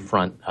two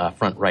front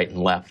right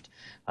and left.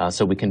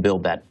 So we can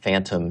build that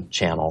phantom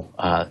channel,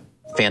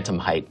 phantom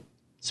height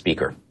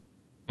speaker.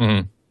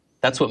 Mm-hmm.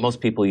 That's what most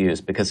people use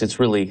because it's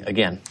really,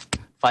 again,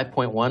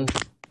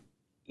 5.1.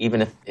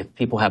 Even if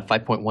people have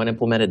 5.1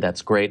 implemented,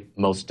 that's great.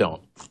 Most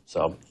don't.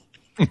 So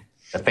the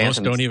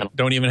phantom most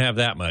don't even have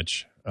that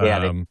much.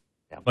 Yeah,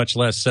 much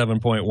less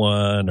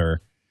 7.1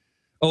 or.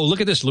 Oh,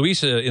 look at this.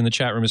 Louisa in the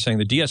chat room is saying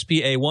the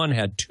DSP A1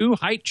 had 2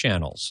 height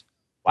channels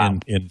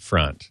in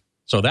front.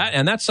 So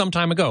that's some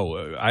time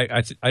ago.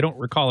 I don't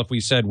recall if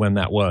we said when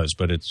that was,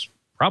 but it's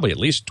probably at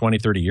least 20,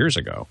 30 years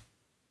ago.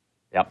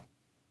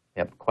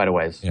 Yep, quite a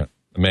ways. Yeah,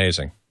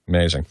 amazing.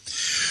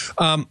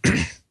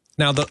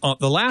 Now, the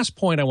last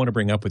point I want to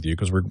bring up with you,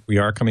 because we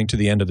are coming to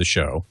the end of the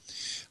show,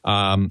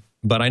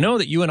 but I know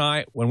that you and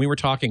I, when we were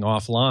talking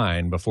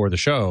offline before the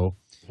show,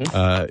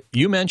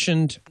 you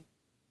mentioned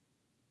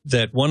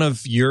that one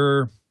of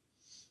your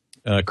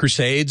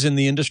crusades in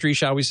the industry,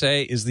 shall we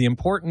say, is the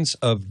importance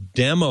of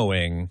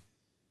demoing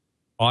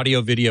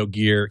audio-video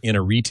gear in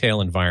a retail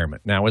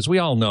environment. Now, as we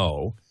all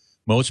know,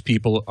 most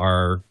people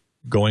are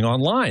going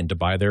online to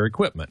buy their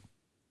equipment,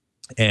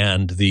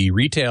 and the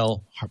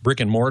retail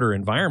brick-and-mortar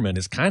environment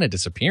is kind of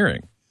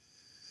disappearing.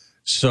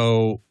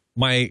 So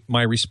my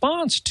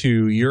response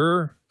to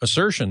your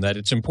assertion that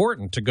it's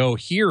important to go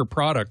hear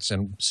products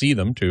and see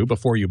them, too,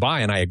 before you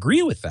buy, and I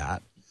agree with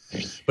that,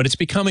 but it's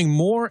becoming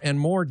more and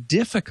more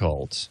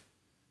difficult,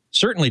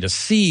 certainly to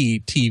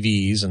see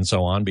TVs and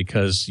so on,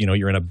 because,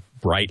 you're in a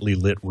brightly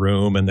lit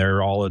room and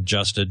they're all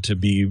adjusted to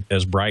be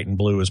as bright and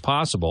blue as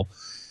possible.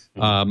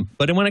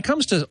 But when it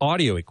comes to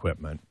audio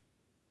equipment,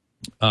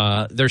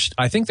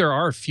 I think there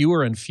are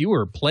fewer and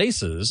fewer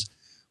places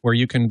where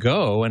you can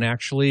go and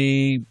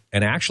actually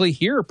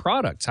hear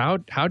products.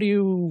 How do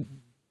you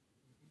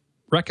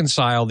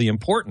reconcile the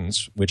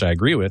importance, which I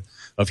agree with,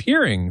 of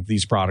hearing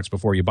these products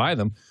before you buy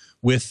them,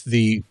 with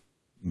the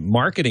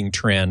marketing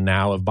trend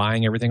now of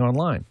buying everything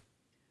online?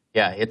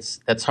 Yeah,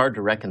 that's hard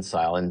to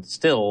reconcile, and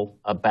still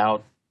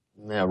about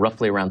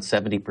roughly around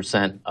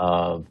 70%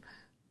 of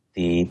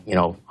the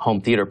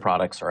home theater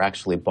products are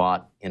actually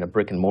bought in a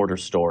brick and mortar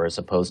store as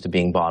opposed to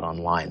being bought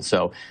online.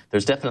 So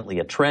there's definitely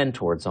a trend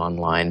towards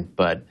online,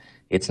 but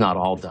it's not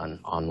all done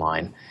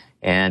online.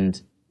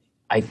 And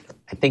I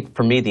think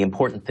for me the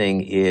important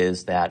thing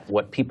is that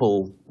what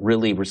people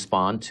really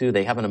respond to,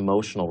 they have an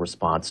emotional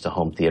response to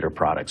home theater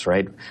products,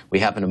 right? We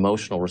have an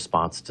emotional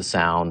response to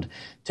sound,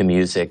 to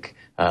music,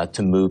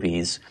 to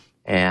movies.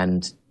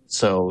 And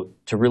so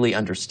to really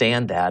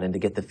understand that and to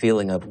get the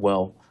feeling of,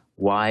 well,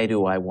 why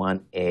do I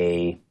want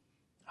a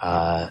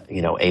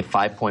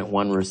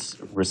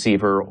 5.1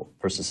 receiver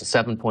versus a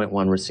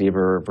 7.1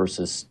 receiver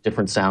versus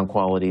different sound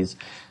qualities,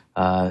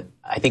 I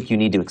think you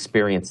need to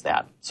experience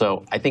that.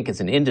 So I think as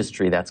an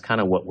industry, that's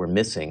kind of what we're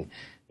missing.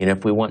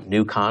 If we want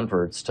new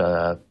converts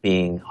to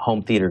being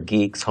home theater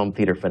geeks, home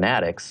theater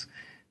fanatics,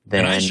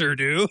 then I sure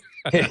do.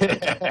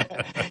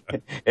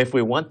 If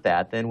we want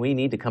that, then we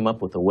need to come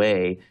up with a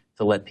way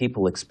to let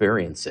people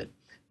experience it.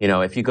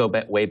 If you go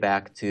way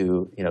back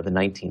to the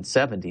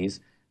 1970s,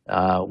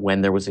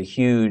 when there was a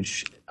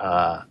huge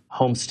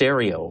home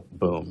stereo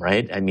boom,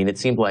 right? I mean, it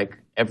seemed like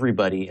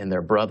everybody and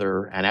their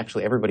brother, and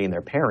actually everybody and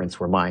their parents,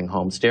 were buying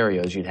home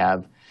stereos. You'd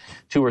have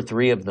 2 or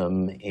 3 of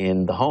them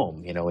in the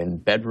home, in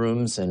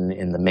bedrooms and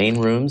in the main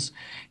rooms.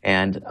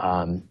 And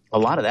a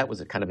lot of that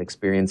was kind of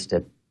experienced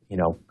at,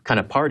 kind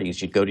of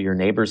parties. You'd go to your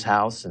neighbor's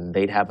house and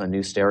they'd have a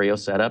new stereo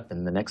set up,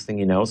 and the next thing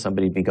you know,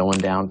 somebody'd be going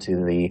down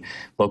to the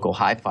local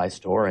hi-fi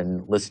store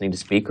and listening to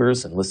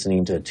speakers and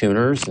listening to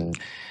tuners and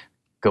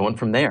going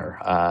from there.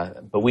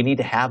 But we need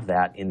to have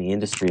that in the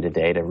industry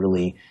today to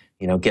really,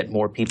 get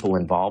more people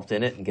involved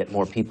in it and get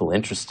more people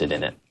interested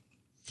in it.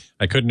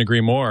 I couldn't agree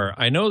more.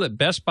 I know that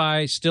Best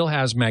Buy still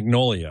has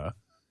Magnolia,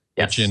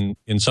 yes, which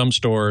in some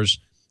stores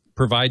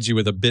provides you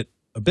with a bit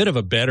of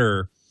a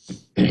better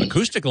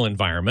acoustical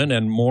environment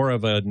and more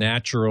of a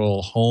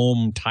natural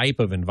home type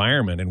of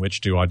environment in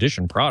which to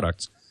audition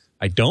products.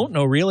 I don't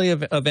know really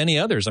of any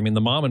others. I mean,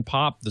 the mom and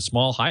pop, the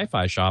small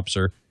hi-fi shops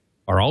are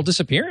all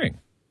disappearing.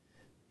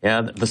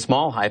 Yeah, the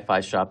small hi-fi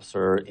shops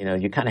are,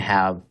 you kind of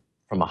have,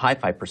 from a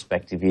hi-fi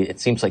perspective, it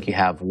seems like you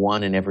have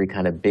one in every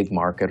kind of big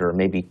market, or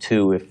maybe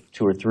two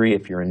or three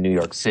if you're in New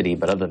York City.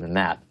 But other than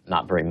that,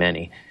 not very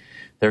many.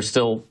 There's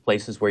still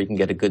places where you can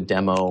get a good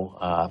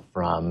demo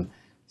from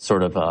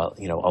sort of a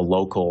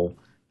local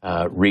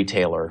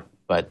retailer.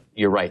 But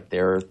you're right,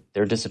 they're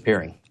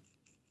disappearing.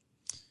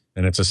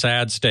 And it's a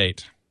sad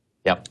state.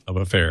 Yep. Of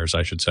affairs,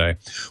 I should say.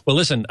 Well,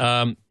 listen,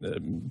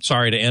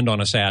 sorry to end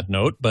on a sad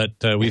note, but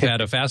we've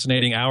had a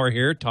fascinating hour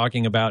here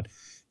talking about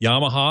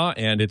Yamaha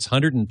and its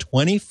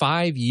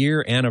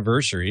 125-year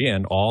anniversary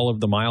and all of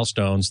the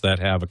milestones that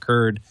have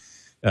occurred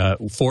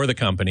for the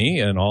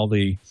company and all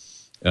the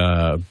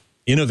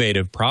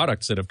innovative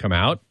products that have come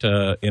out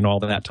in all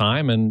that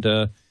time. And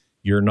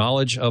your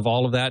knowledge of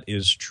all of that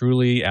is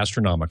truly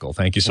astronomical.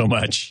 Thank you so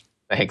much.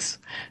 Thanks.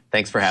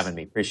 Thanks for having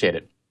me. Appreciate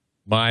it.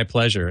 My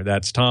pleasure.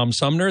 That's Tom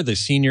Sumner, the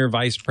Senior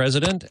Vice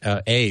President,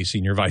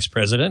 Senior Vice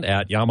President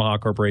at Yamaha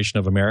Corporation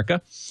of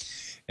America.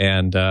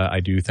 And I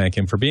do thank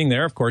him for being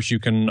there. Of course, you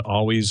can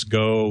always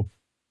go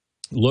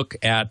look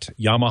at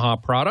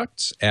Yamaha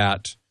products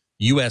at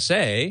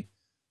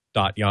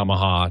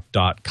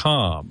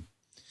usa.yamaha.com,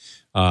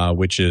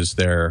 which is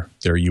their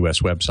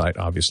U.S. website,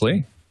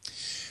 obviously.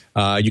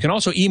 You can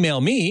also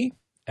email me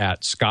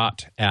at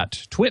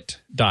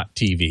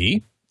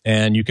scott@twit.tv.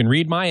 And you can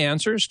read my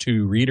answers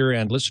to reader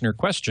and listener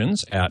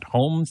questions at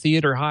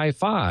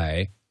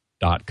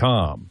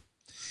hometheaterhifi.com.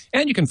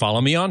 And you can follow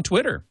me on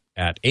Twitter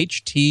at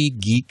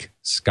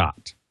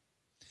htgeekscott.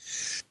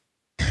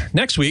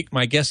 Next week,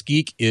 my guest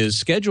geek is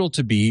scheduled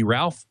to be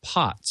Ralph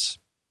Potts,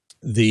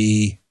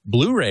 the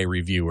Blu-ray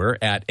reviewer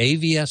at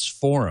AVS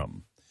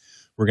Forum.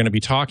 We're going to be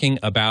talking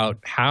about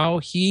how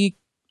he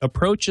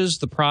approaches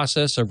the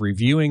process of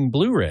reviewing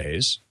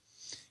Blu-rays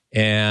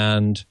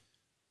and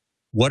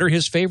what are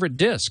his favorite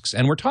discs?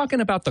 And we're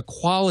talking about the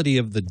quality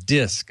of the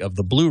disc of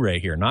the Blu-ray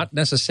here, not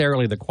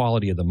necessarily the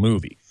quality of the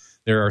movie.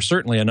 There are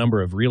certainly a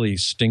number of really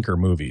stinker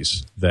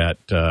movies that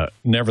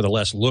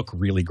nevertheless look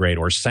really great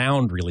or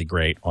sound really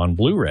great on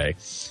Blu-ray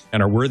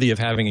and are worthy of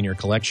having in your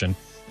collection,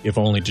 if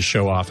only to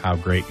show off how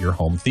great your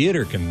home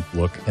theater can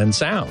look and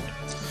sound.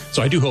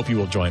 So I do hope you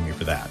will join me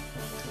for that.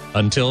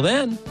 Until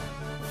then,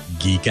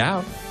 geek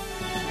out.